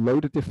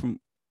load of different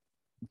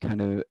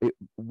kind of,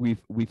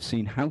 we've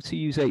seen how to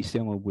use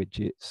HTML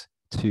widgets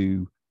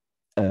to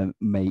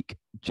make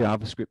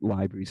JavaScript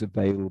libraries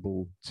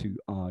available to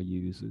our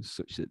users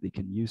such that they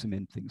can use them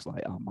in things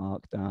like our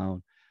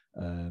Markdown,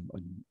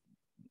 and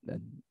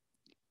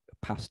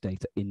pass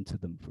data into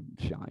them from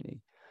Shiny.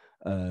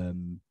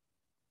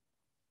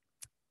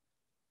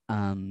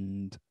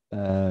 And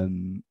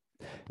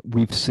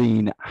we've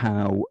seen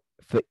how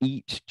for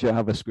each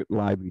JavaScript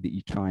library that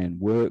you try and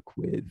work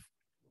with,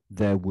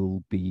 there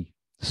will be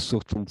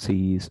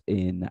subtleties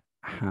in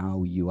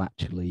how you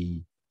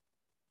actually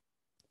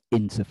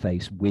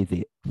interface with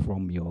it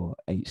from your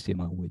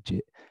HTML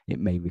widget. It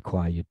may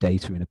require your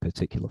data in a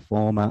particular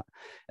format,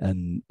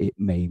 and it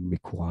may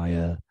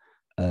require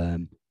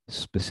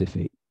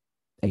specific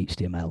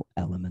HTML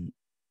elements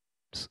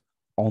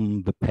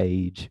on the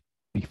page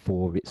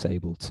before it's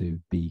able to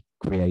be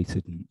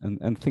created,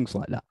 and things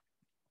like that.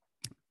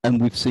 And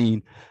we've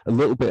seen a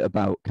little bit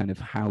about kind of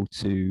how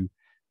to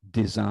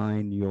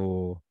design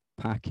your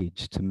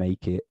package to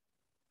make it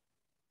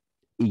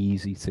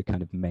easy to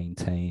kind of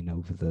maintain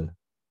over the,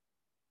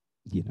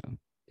 you know,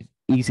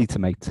 easy to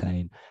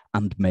maintain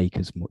and make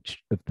as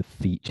much of the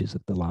features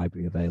of the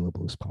library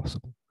available as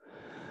possible.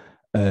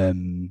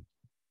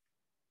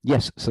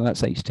 Yes, so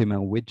that's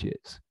HTML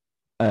widgets.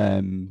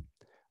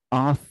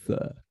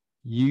 Arthur,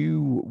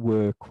 you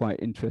were quite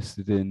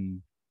interested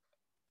in,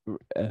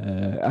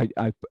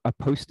 I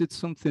posted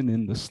something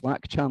in the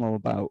Slack channel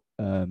about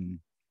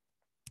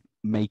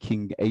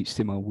making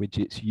HTML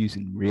widgets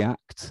using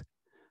React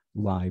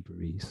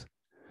libraries.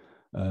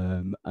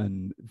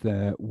 And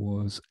there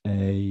was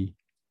a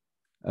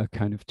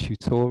kind of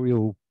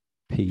tutorial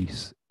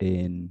piece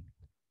in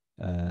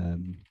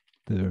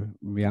the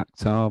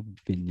React-R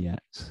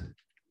vignette.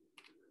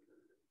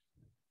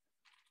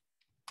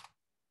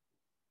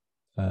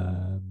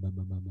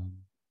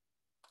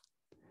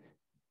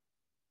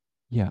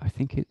 Yeah, I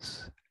think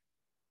it's,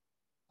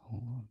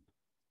 hold on.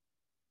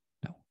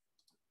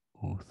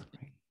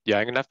 authoring. Yeah,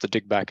 I'm gonna have to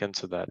dig back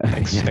into that.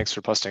 Thanks, thanks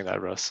for posting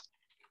that, Russ.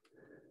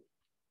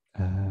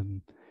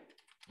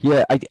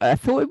 Yeah, I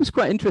thought it was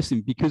quite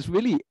interesting because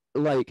really,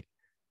 like,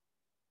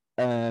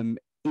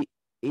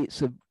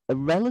 it's a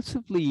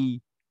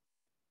relatively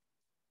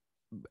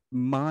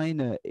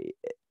minor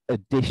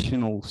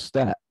additional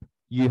step.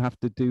 You have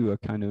to do a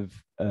kind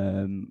of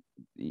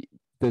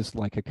there's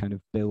like a kind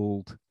of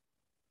build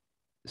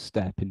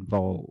step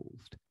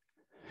involved,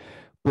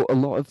 but a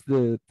lot of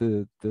the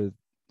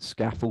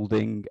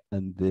scaffolding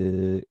and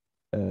the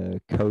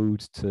code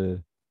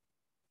to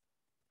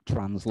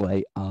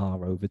translate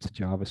R over to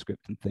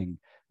JavaScript and thing,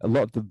 a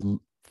lot of the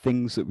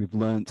things that we've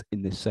learned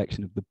in this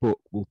section of the book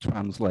will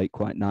translate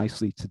quite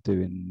nicely to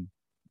doing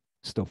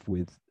stuff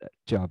with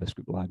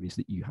JavaScript libraries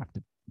that you have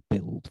to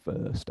build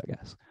first, I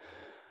guess.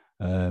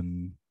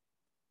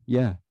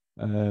 Yeah.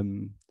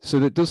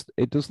 So it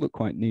does look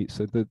quite neat.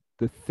 So the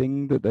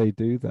thing that they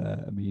do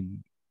there, I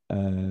mean,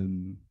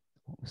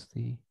 what was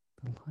the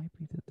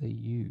library that they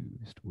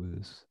used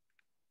was,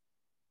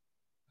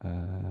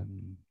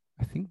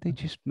 I think they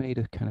just made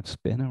a kind of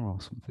spinner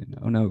or something.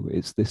 Oh no,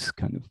 it's this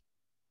kind of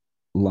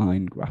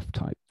line graph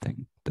type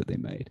thing that they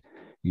made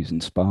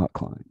using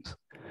Spark lines.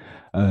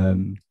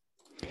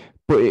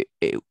 But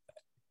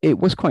it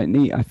was quite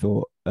neat, I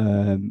thought,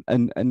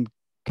 and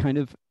kind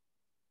of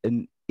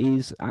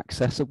is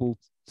accessible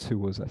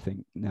to us, I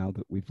think, now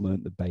that we've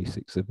learned the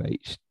basics of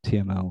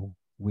HTML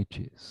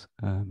widgets.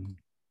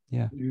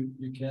 Yeah.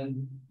 You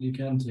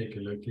can take a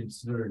look.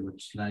 It's very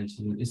much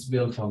it's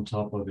built on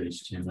top of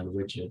HTML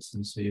widgets,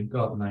 and so you've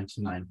got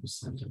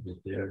 99% of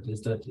it there.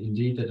 There's that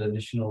indeed an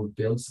additional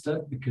build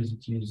step because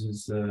it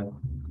uses some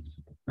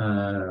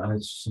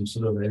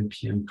sort of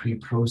npm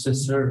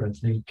preprocessor. I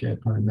think I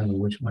can't remember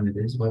which one it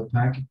is,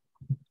 Webpack.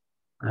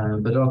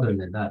 But other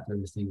than that,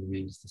 everything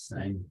remains the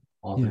same.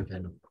 Other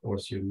than, of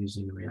course, you're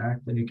using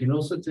React, and you can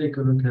also take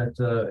a look at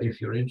if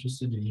you're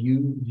interested,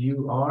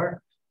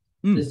 Vue.R.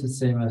 It's the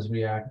same as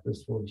React, but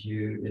for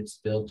Vue. It's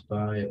built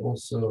by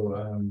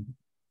also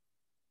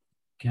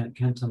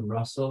Kenton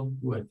Russell,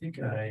 who I think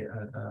I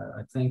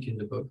think in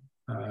the book.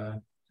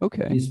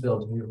 Okay. He's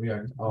built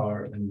React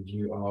R and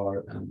Vue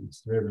R, and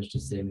it's very much the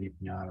same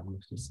API,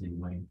 works the same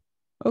way.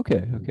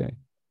 Okay. Okay.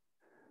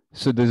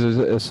 So there's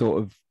a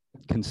sort of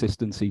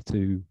consistency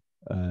to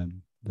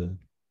the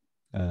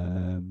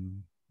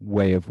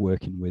way of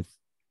working with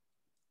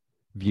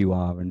Vue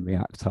R and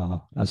React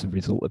R as a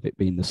result of it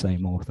being the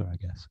same author, I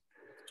guess.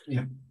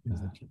 Yeah,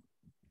 exactly.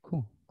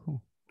 Cool.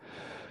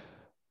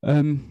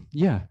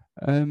 Yeah.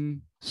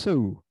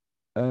 So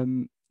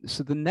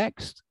the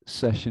next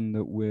session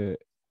that we're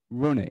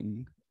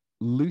running,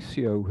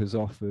 Lucio has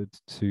offered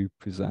to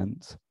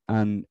present,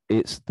 and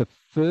it's the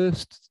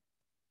first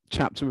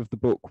chapter of the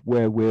book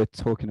where we're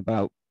talking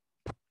about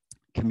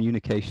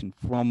communication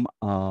from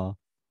R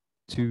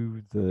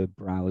to the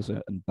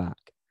browser and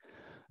back.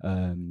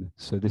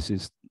 So this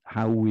is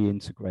how we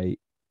integrate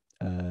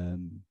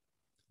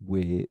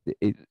with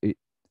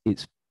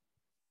it's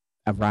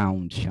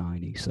around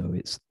Shiny. So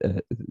it's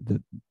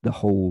the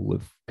whole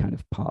of kind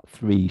of part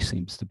 3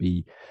 seems to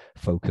be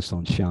focused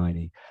on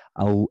Shiny.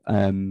 I'll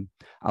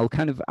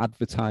kind of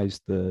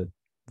advertise the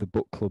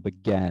book club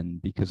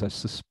again because I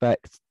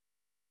suspect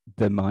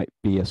there might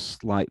be a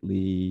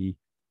slightly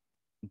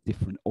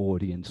different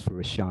audience for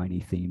a Shiny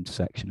themed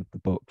section of the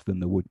book than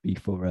there would be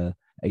for a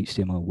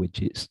HTML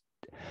widgets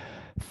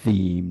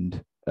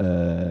themed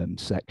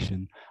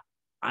section.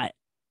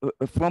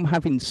 From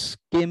having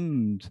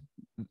skimmed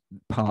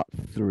part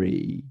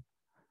 3,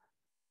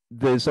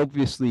 there's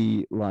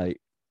obviously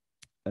like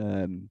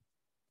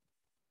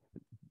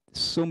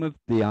some of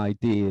the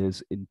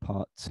ideas in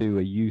part 2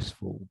 are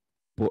useful,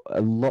 but a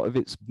lot of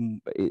it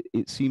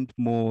seemed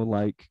more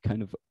like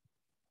kind of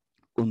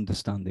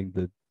understanding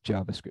the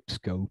JavaScript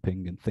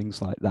scoping and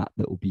things like that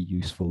will be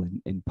useful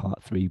in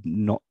part 3,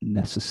 not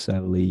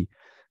necessarily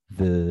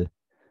the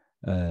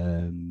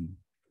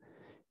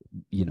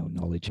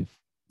knowledge of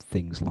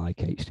things like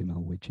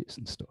HTML widgets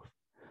and stuff.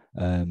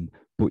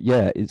 But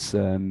yeah, it's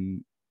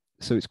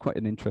so it's quite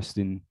an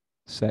interesting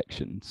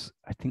section.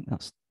 I think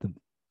that's the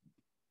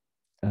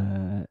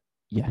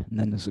yeah, and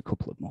then there's a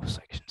couple of more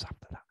sections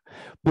after that.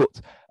 But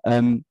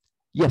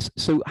yes,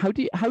 so how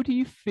do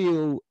you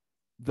feel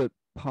that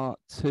part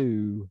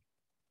 2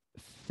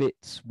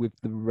 fits with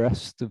the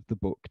rest of the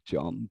book,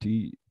 John? Do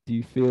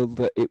you feel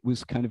that it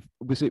was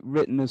it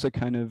written as a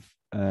kind of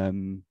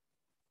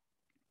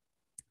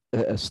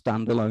a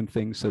standalone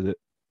thing so that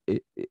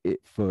it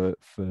for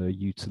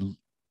you to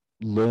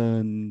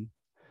learn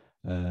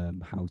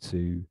how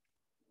to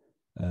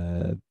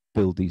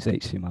build these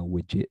HTML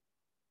widget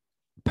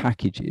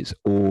packages,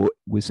 or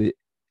was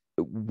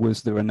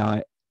there a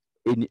night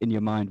in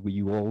your mind, were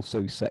you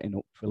also setting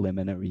up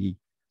preliminary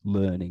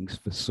learnings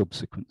for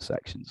subsequent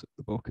sections of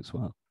the book as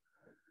well?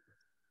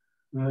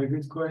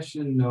 Good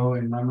question. No,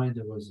 in my mind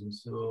there wasn't.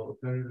 So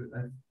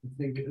I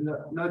think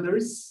no, there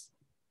is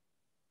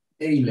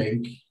a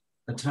link,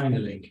 a tiny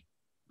link,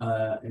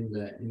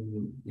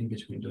 in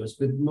between those,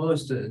 but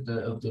most of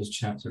those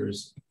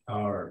chapters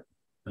are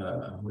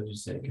what do you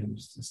say, kind of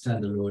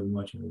standalone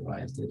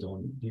modularized.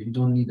 You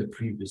don't need a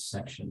previous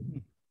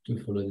section to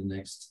follow the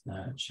next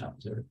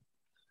chapter.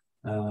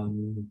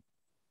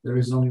 There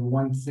is only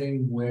one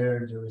thing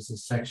where there is a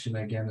section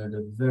again at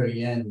the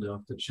very end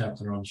of the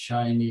chapter on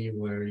Shiny,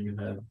 where you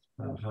have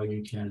how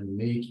you can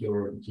make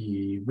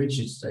the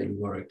widgets that you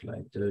work,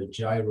 like the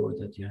gyro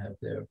that you have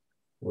there,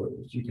 or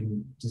you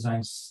can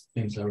design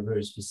things that are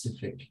very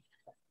specific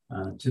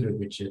to the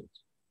widget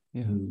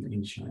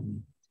in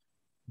Shiny.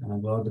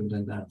 But other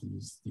than that,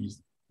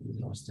 these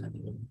are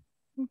standard.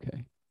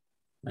 Okay.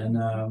 And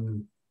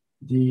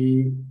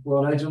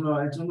well, I don't know.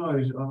 I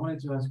wanted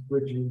to ask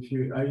quickly if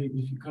you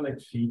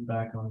collect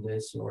feedback on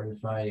this, or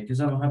because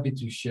I'm happy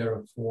to share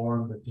a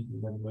form that people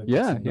can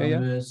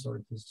anonymous, or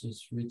if it's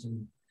just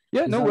written.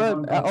 Yeah, no,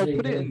 I'll take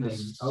put it anything. in the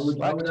I would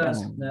Slack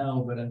ask channel.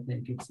 now, but I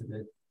think it's a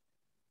bit.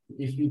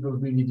 If people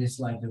really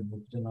dislike the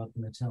book, they're not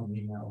going to tell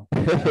me now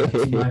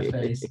to my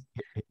face.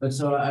 But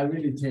so I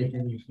really take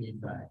any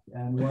feedback.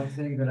 And one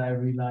thing that I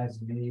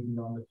realized maybe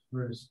on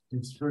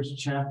this first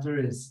chapter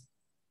is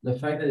the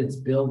fact that it's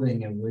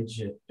building a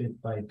widget bit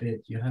by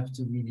bit. You have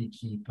to really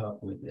keep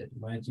up with it,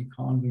 right? You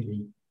can't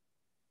really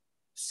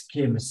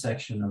skim a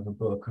section of a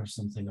book or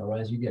something, or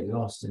else you get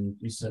lost and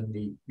you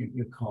suddenly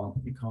you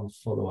can't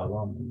follow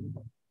along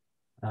anymore.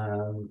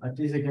 At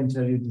least I can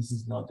tell you this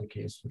is not the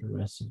case for the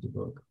rest of the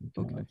book.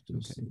 Okay.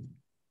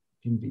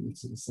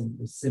 It's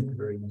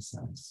simpler in a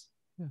sense.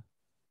 Yeah.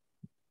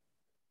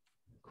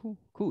 Cool.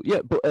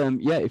 Yeah, but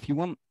if you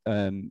want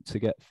to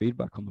get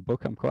feedback on the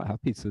book, I'm quite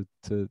happy to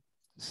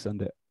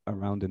send it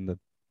around in the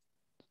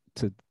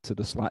to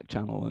the Slack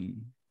channel,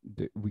 and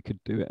we could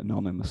do it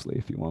anonymously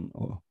if you want.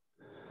 Or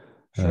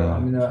sure. I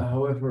mean,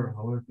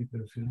 however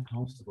people feel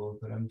comfortable,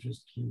 but I'm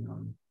just keen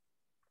on.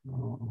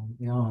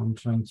 I'm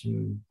trying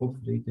to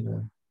hopefully get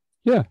a.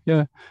 Yeah.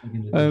 I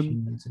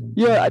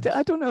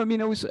don't know. I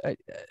mean,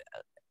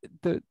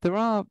 there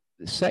are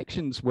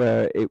sections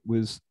where it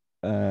was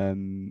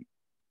kind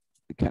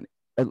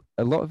of,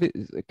 a lot of it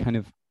is kind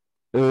of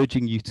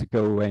urging you to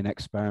go away and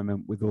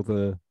experiment with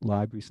other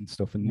libraries and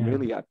stuff. And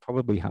really, I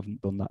probably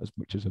haven't done that as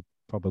much as I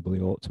probably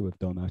ought to have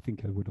done. I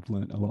think I would have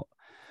learned a lot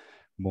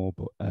more,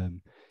 but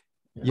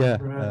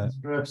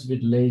perhaps a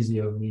bit lazy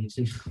of me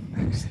to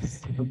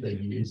they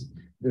use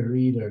the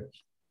reader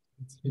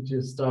to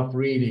just stop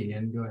reading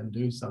and go and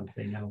do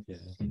something else.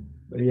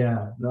 But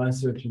no, I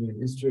see what you mean.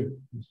 It's true.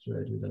 I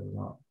do that a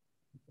lot.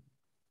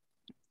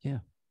 Yeah.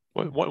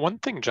 One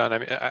thing, John, I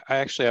mean, I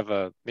actually have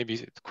a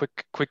maybe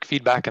quick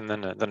feedback and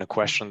then a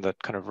question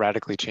that kind of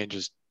radically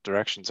changes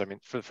directions. I mean,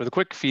 for the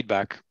quick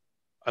feedback,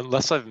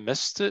 unless I've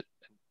missed it,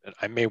 and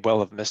I may well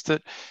have missed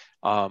it,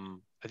 I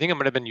think it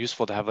might have been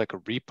useful to have like a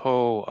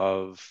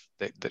repo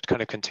that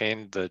kind of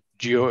contained the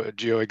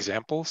geo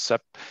example.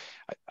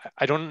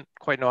 I don't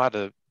quite know how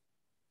to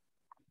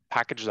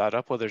package that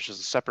up, whether it's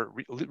just a separate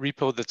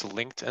repo that's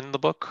linked in the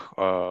book.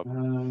 But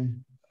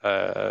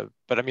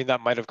I mean, that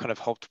might have kind of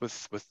helped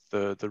with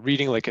the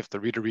reading, like if the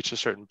reader reached a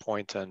certain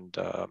point and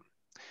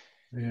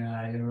you're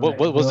right.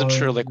 Wasn't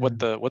sure like what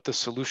the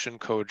solution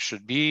code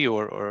should be,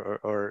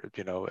 or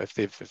you know, if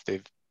they've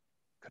kind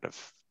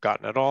of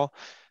gotten it all,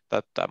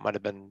 that might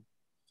have been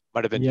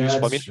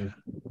useful. I mean,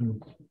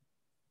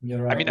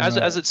 you're right. I mean,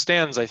 as it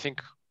stands, I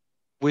think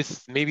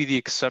with maybe the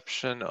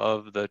exception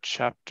of the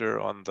chapter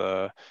on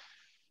the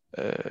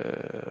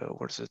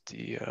what is it,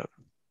 the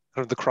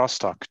kind of the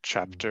crosstalk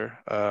chapter,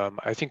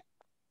 I think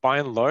by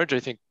and large,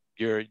 I think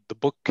the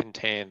book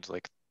contained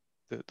like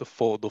the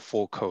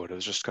full code. It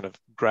was just kind of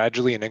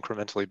gradually and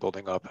incrementally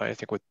building up. And I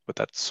think with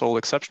that sole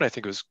exception, I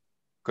think it was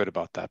good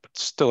about that. But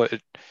still,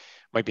 it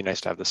might be nice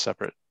to have the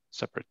separate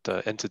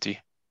entity.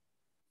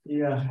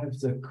 Yeah, I have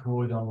the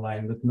code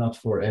online, but not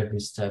for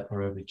every step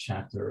or every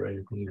chapter or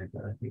anything like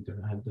that. I think I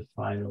have the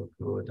final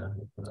code. I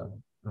have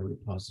a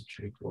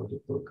repository for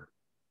the book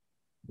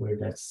where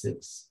that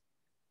sits.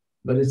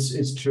 But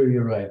it's true.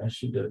 You're right. I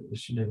should have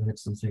had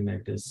something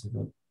like this. So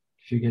that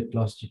if you get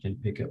lost, you can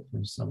pick up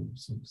from some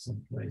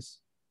place.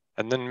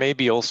 And then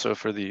maybe also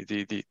for the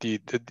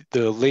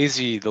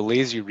lazy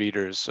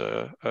readers,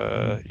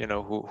 you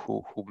know,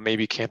 who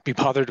maybe can't be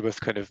bothered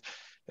with kind of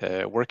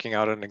working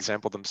out an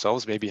example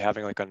themselves, maybe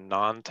having like a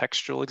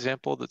non-textual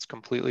example that's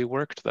completely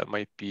worked, that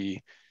might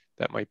be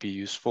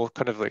useful,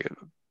 kind of like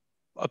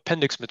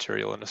appendix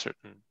material in a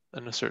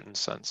certain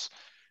sense.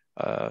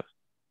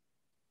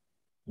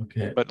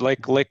 Okay. But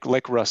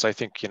like Russ, I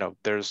think, you know,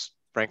 there's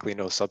frankly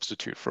no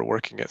substitute for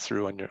working it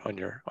through on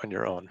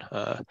your own.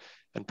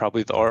 And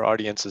probably our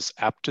audience is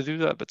apt to do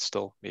that, but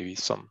still maybe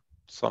some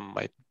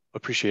might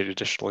appreciate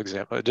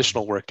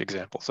additional worked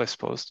examples, I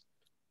suppose.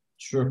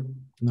 Sure.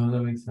 No,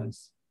 that makes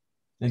sense.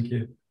 Thank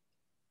you.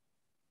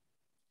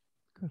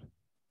 Good.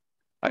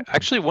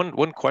 Actually,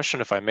 one question,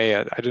 if I may.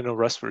 I didn't know,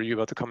 Russ, were you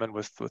about to come in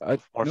with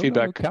more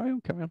feedback? No,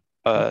 carry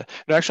on.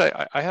 No, actually,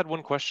 I had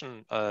one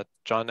question,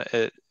 John.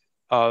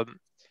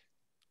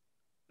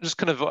 Just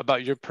kind of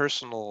about your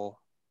personal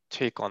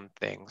take on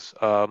things.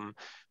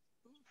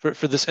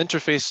 For this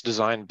interface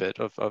design bit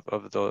of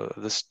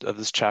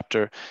this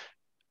chapter,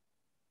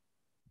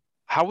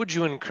 how would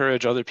you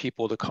encourage other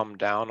people to come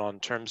down on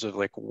terms of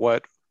like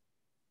what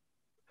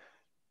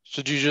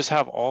should you just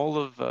have all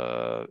of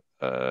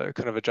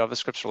kind of a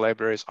JavaScript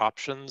library's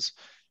options,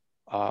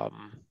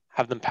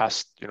 have them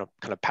pass, kind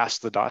of pass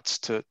the dots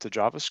to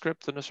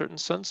JavaScript in a certain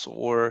sense,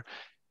 or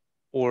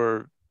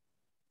are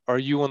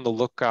you on the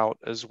lookout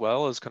as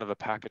well as kind of a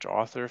package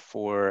author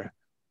for,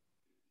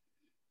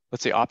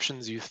 let's say,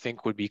 options you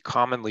think would be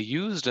commonly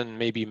used and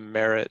maybe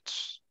merit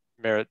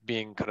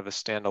being kind of a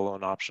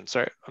standalone option?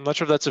 Sorry, I'm not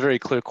sure if that's a very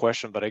clear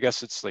question, but I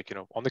guess it's like,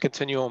 on the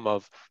continuum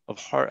of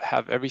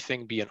have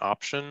everything be an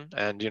option,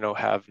 and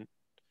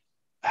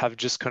have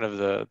just kind of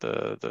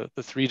the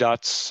three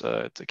dots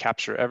to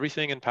capture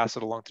everything and pass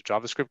it along to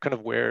JavaScript. Kind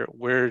of where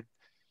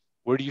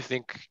do you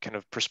think kind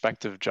of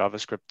prospective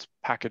JavaScript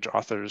package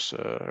authors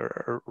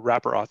or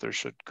wrapper authors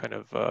should kind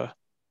of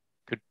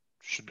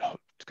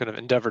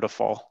endeavor to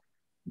fall?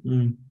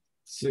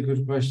 It's a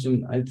good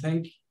question. I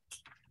think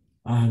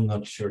I'm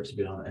not sure, to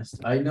be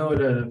honest. I know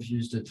that I've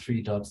used the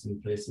three dots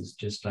in places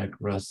just like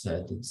Russ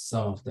said, and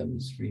some of them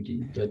is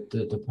really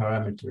the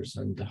parameters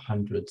and the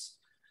hundreds.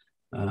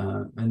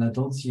 And I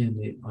don't see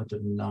any other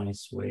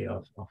nice way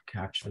of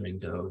capturing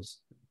those.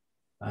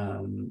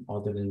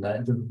 Other than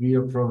that, the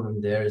real problem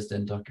there is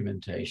then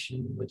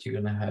documentation. What you're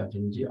going to have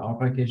in the R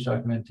package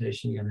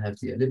documentation, you're going to have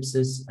the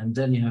ellipsis, and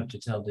then you have to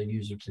tell the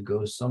user to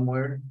go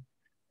somewhere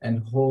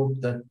and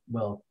hope that,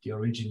 well, the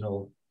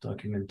original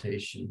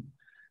documentation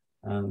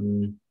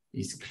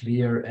is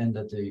clear and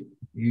that the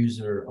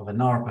user of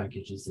an R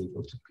package is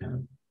able to kind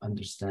of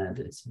understand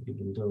it,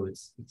 even though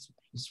it's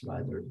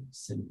rather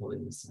simple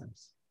in a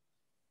sense.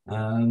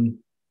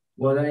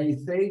 What I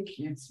think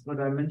what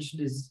I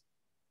mentioned is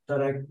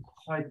that I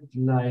quite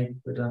like,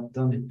 but I've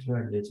done it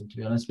very little, to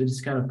be honest, but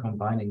it's kind of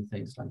combining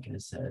things, like I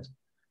said.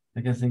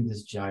 Like I think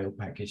this gyro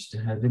package to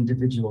have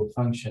individual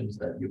functions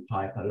that you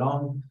pipe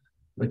along,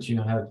 but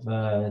you have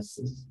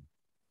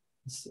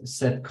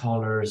set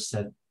colors,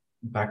 set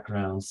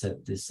background,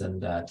 set this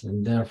and that.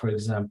 And there, for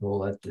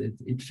example,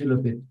 it feel a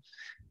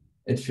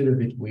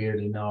bit weird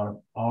in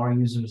our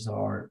users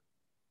are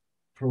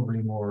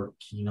probably more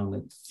keen on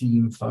the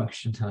theme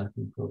function. I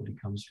think probably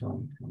comes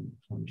from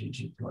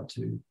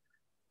ggplot2.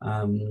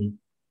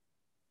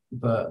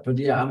 But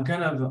yeah, I'm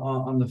kind of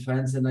on the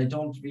fence, and I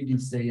don't really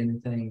say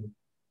anything.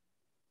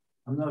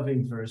 I'm not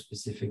being very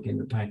specific in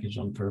the package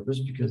on purpose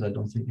because I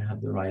don't think I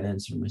have the right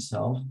answer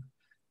myself.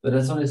 But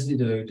that's honestly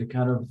the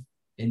kind of,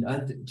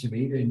 to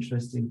me, the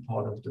interesting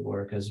part of the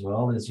work as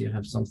well is you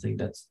have something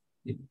that's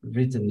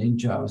written in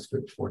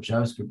JavaScript for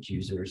JavaScript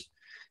users,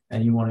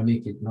 and you want to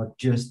make it not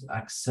just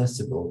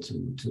accessible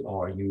to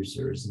our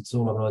users. It's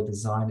all about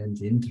design and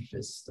the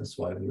interface. That's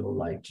why we all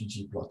like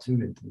ggplot2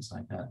 and things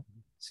like that.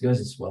 It's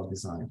because it's well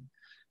designed.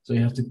 So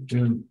you have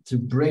to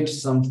bridge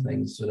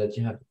something so that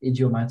you have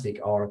idiomatic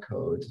R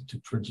code to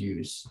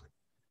produce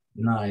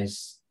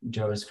nice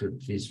JavaScript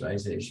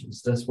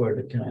visualizations. That's where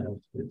the kind of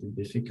the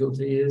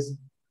difficulty is.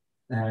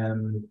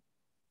 And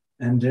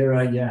there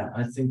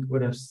I think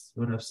what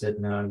I've said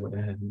now and what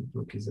I have in the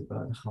book is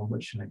about how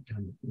much I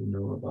kind of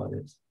know about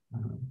it.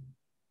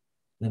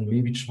 Then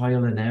maybe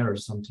trial and error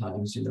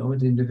sometimes, with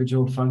the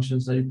individual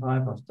functions that you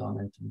pipe, I've done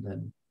it, and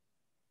then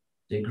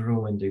they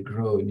grow and they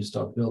grow, and you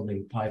start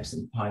building pipes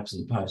and pipes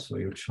and pipes for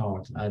your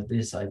chart. Add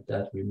this, add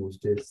that, remove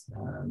this.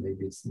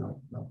 Maybe it's not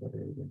that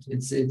elegant.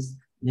 It's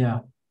yeah,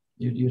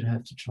 you'd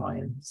have to try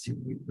and see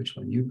which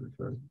one you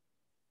prefer.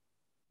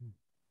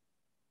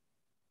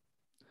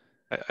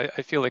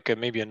 I feel like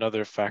maybe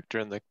another factor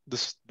in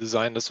this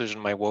design decision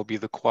might well be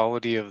the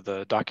quality of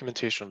the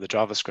documentation of the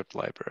JavaScript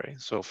library.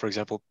 So, for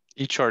example,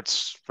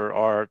 eCharts for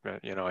R,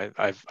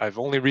 I've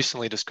only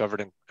recently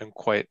discovered and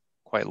quite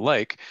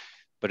like,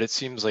 but it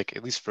seems like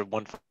at least for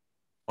one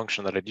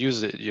function that I'd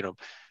use it,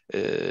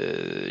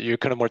 you're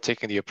kind of more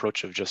taking the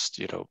approach of just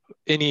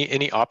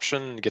any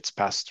option gets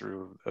passed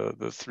through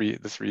the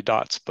three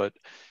dots. But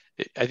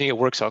I think it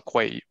works out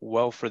quite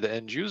well for the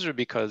end user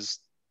because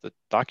the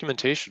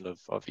documentation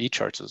of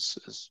eCharts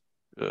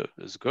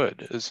is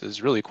good,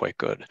 is really quite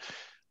good,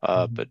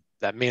 but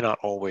that may not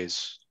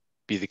always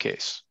be the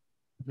case.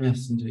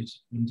 Yes,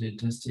 indeed.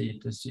 That's the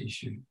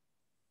issue.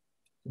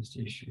 That's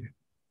the issue.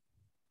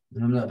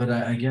 And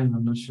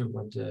I'm not sure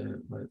what the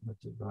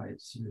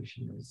right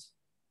solution is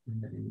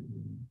in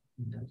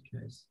that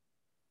case.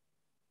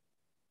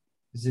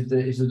 Because if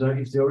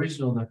the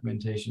original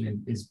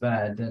documentation is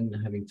bad, then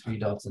having three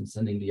dots and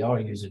sending the R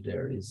user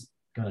there is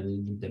gonna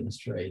lead them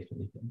astray, if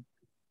anything.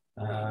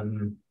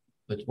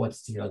 But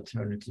what's the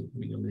alternative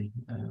really?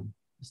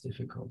 It's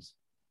difficult.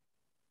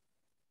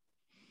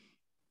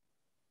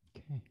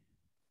 Okay.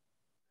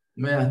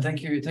 Yeah,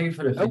 thank you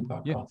for the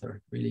feedback, yeah.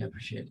 Arthur. Really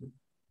appreciate it.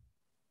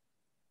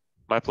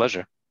 My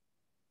pleasure.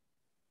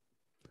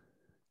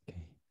 Okay.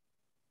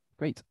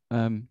 Great.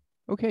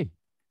 Okay.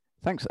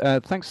 Thanks.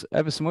 Thanks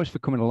ever so much for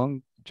coming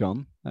along,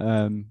 John.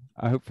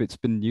 I hope it's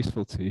been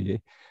useful to you.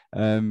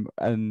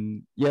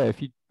 And yeah,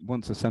 if you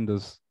want to send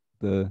us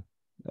a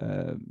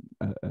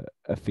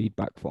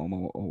feedback form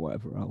or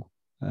whatever,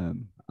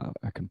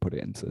 I can put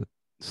it into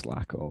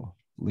Slack or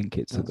link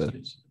it to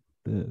the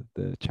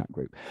the chat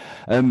group.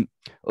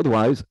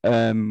 Otherwise,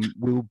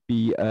 we'll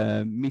be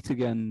meet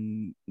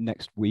again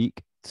next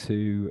week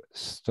to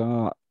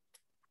start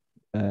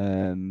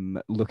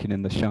looking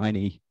in the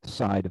shiny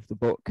side of the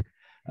book,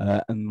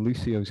 and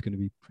Lucio is going to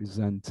be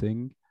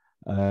presenting.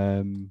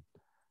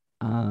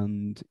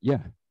 And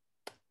yeah,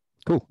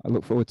 cool. I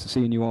look forward to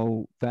seeing you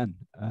all then.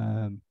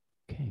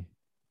 Okay,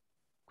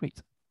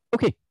 great.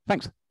 Okay,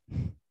 thanks.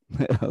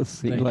 I'll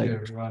see you later.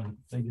 Thank you, everyone.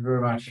 Thank you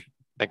very much.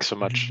 Thanks so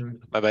much.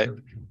 Bye-bye.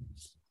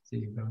 See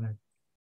you. Bye-bye.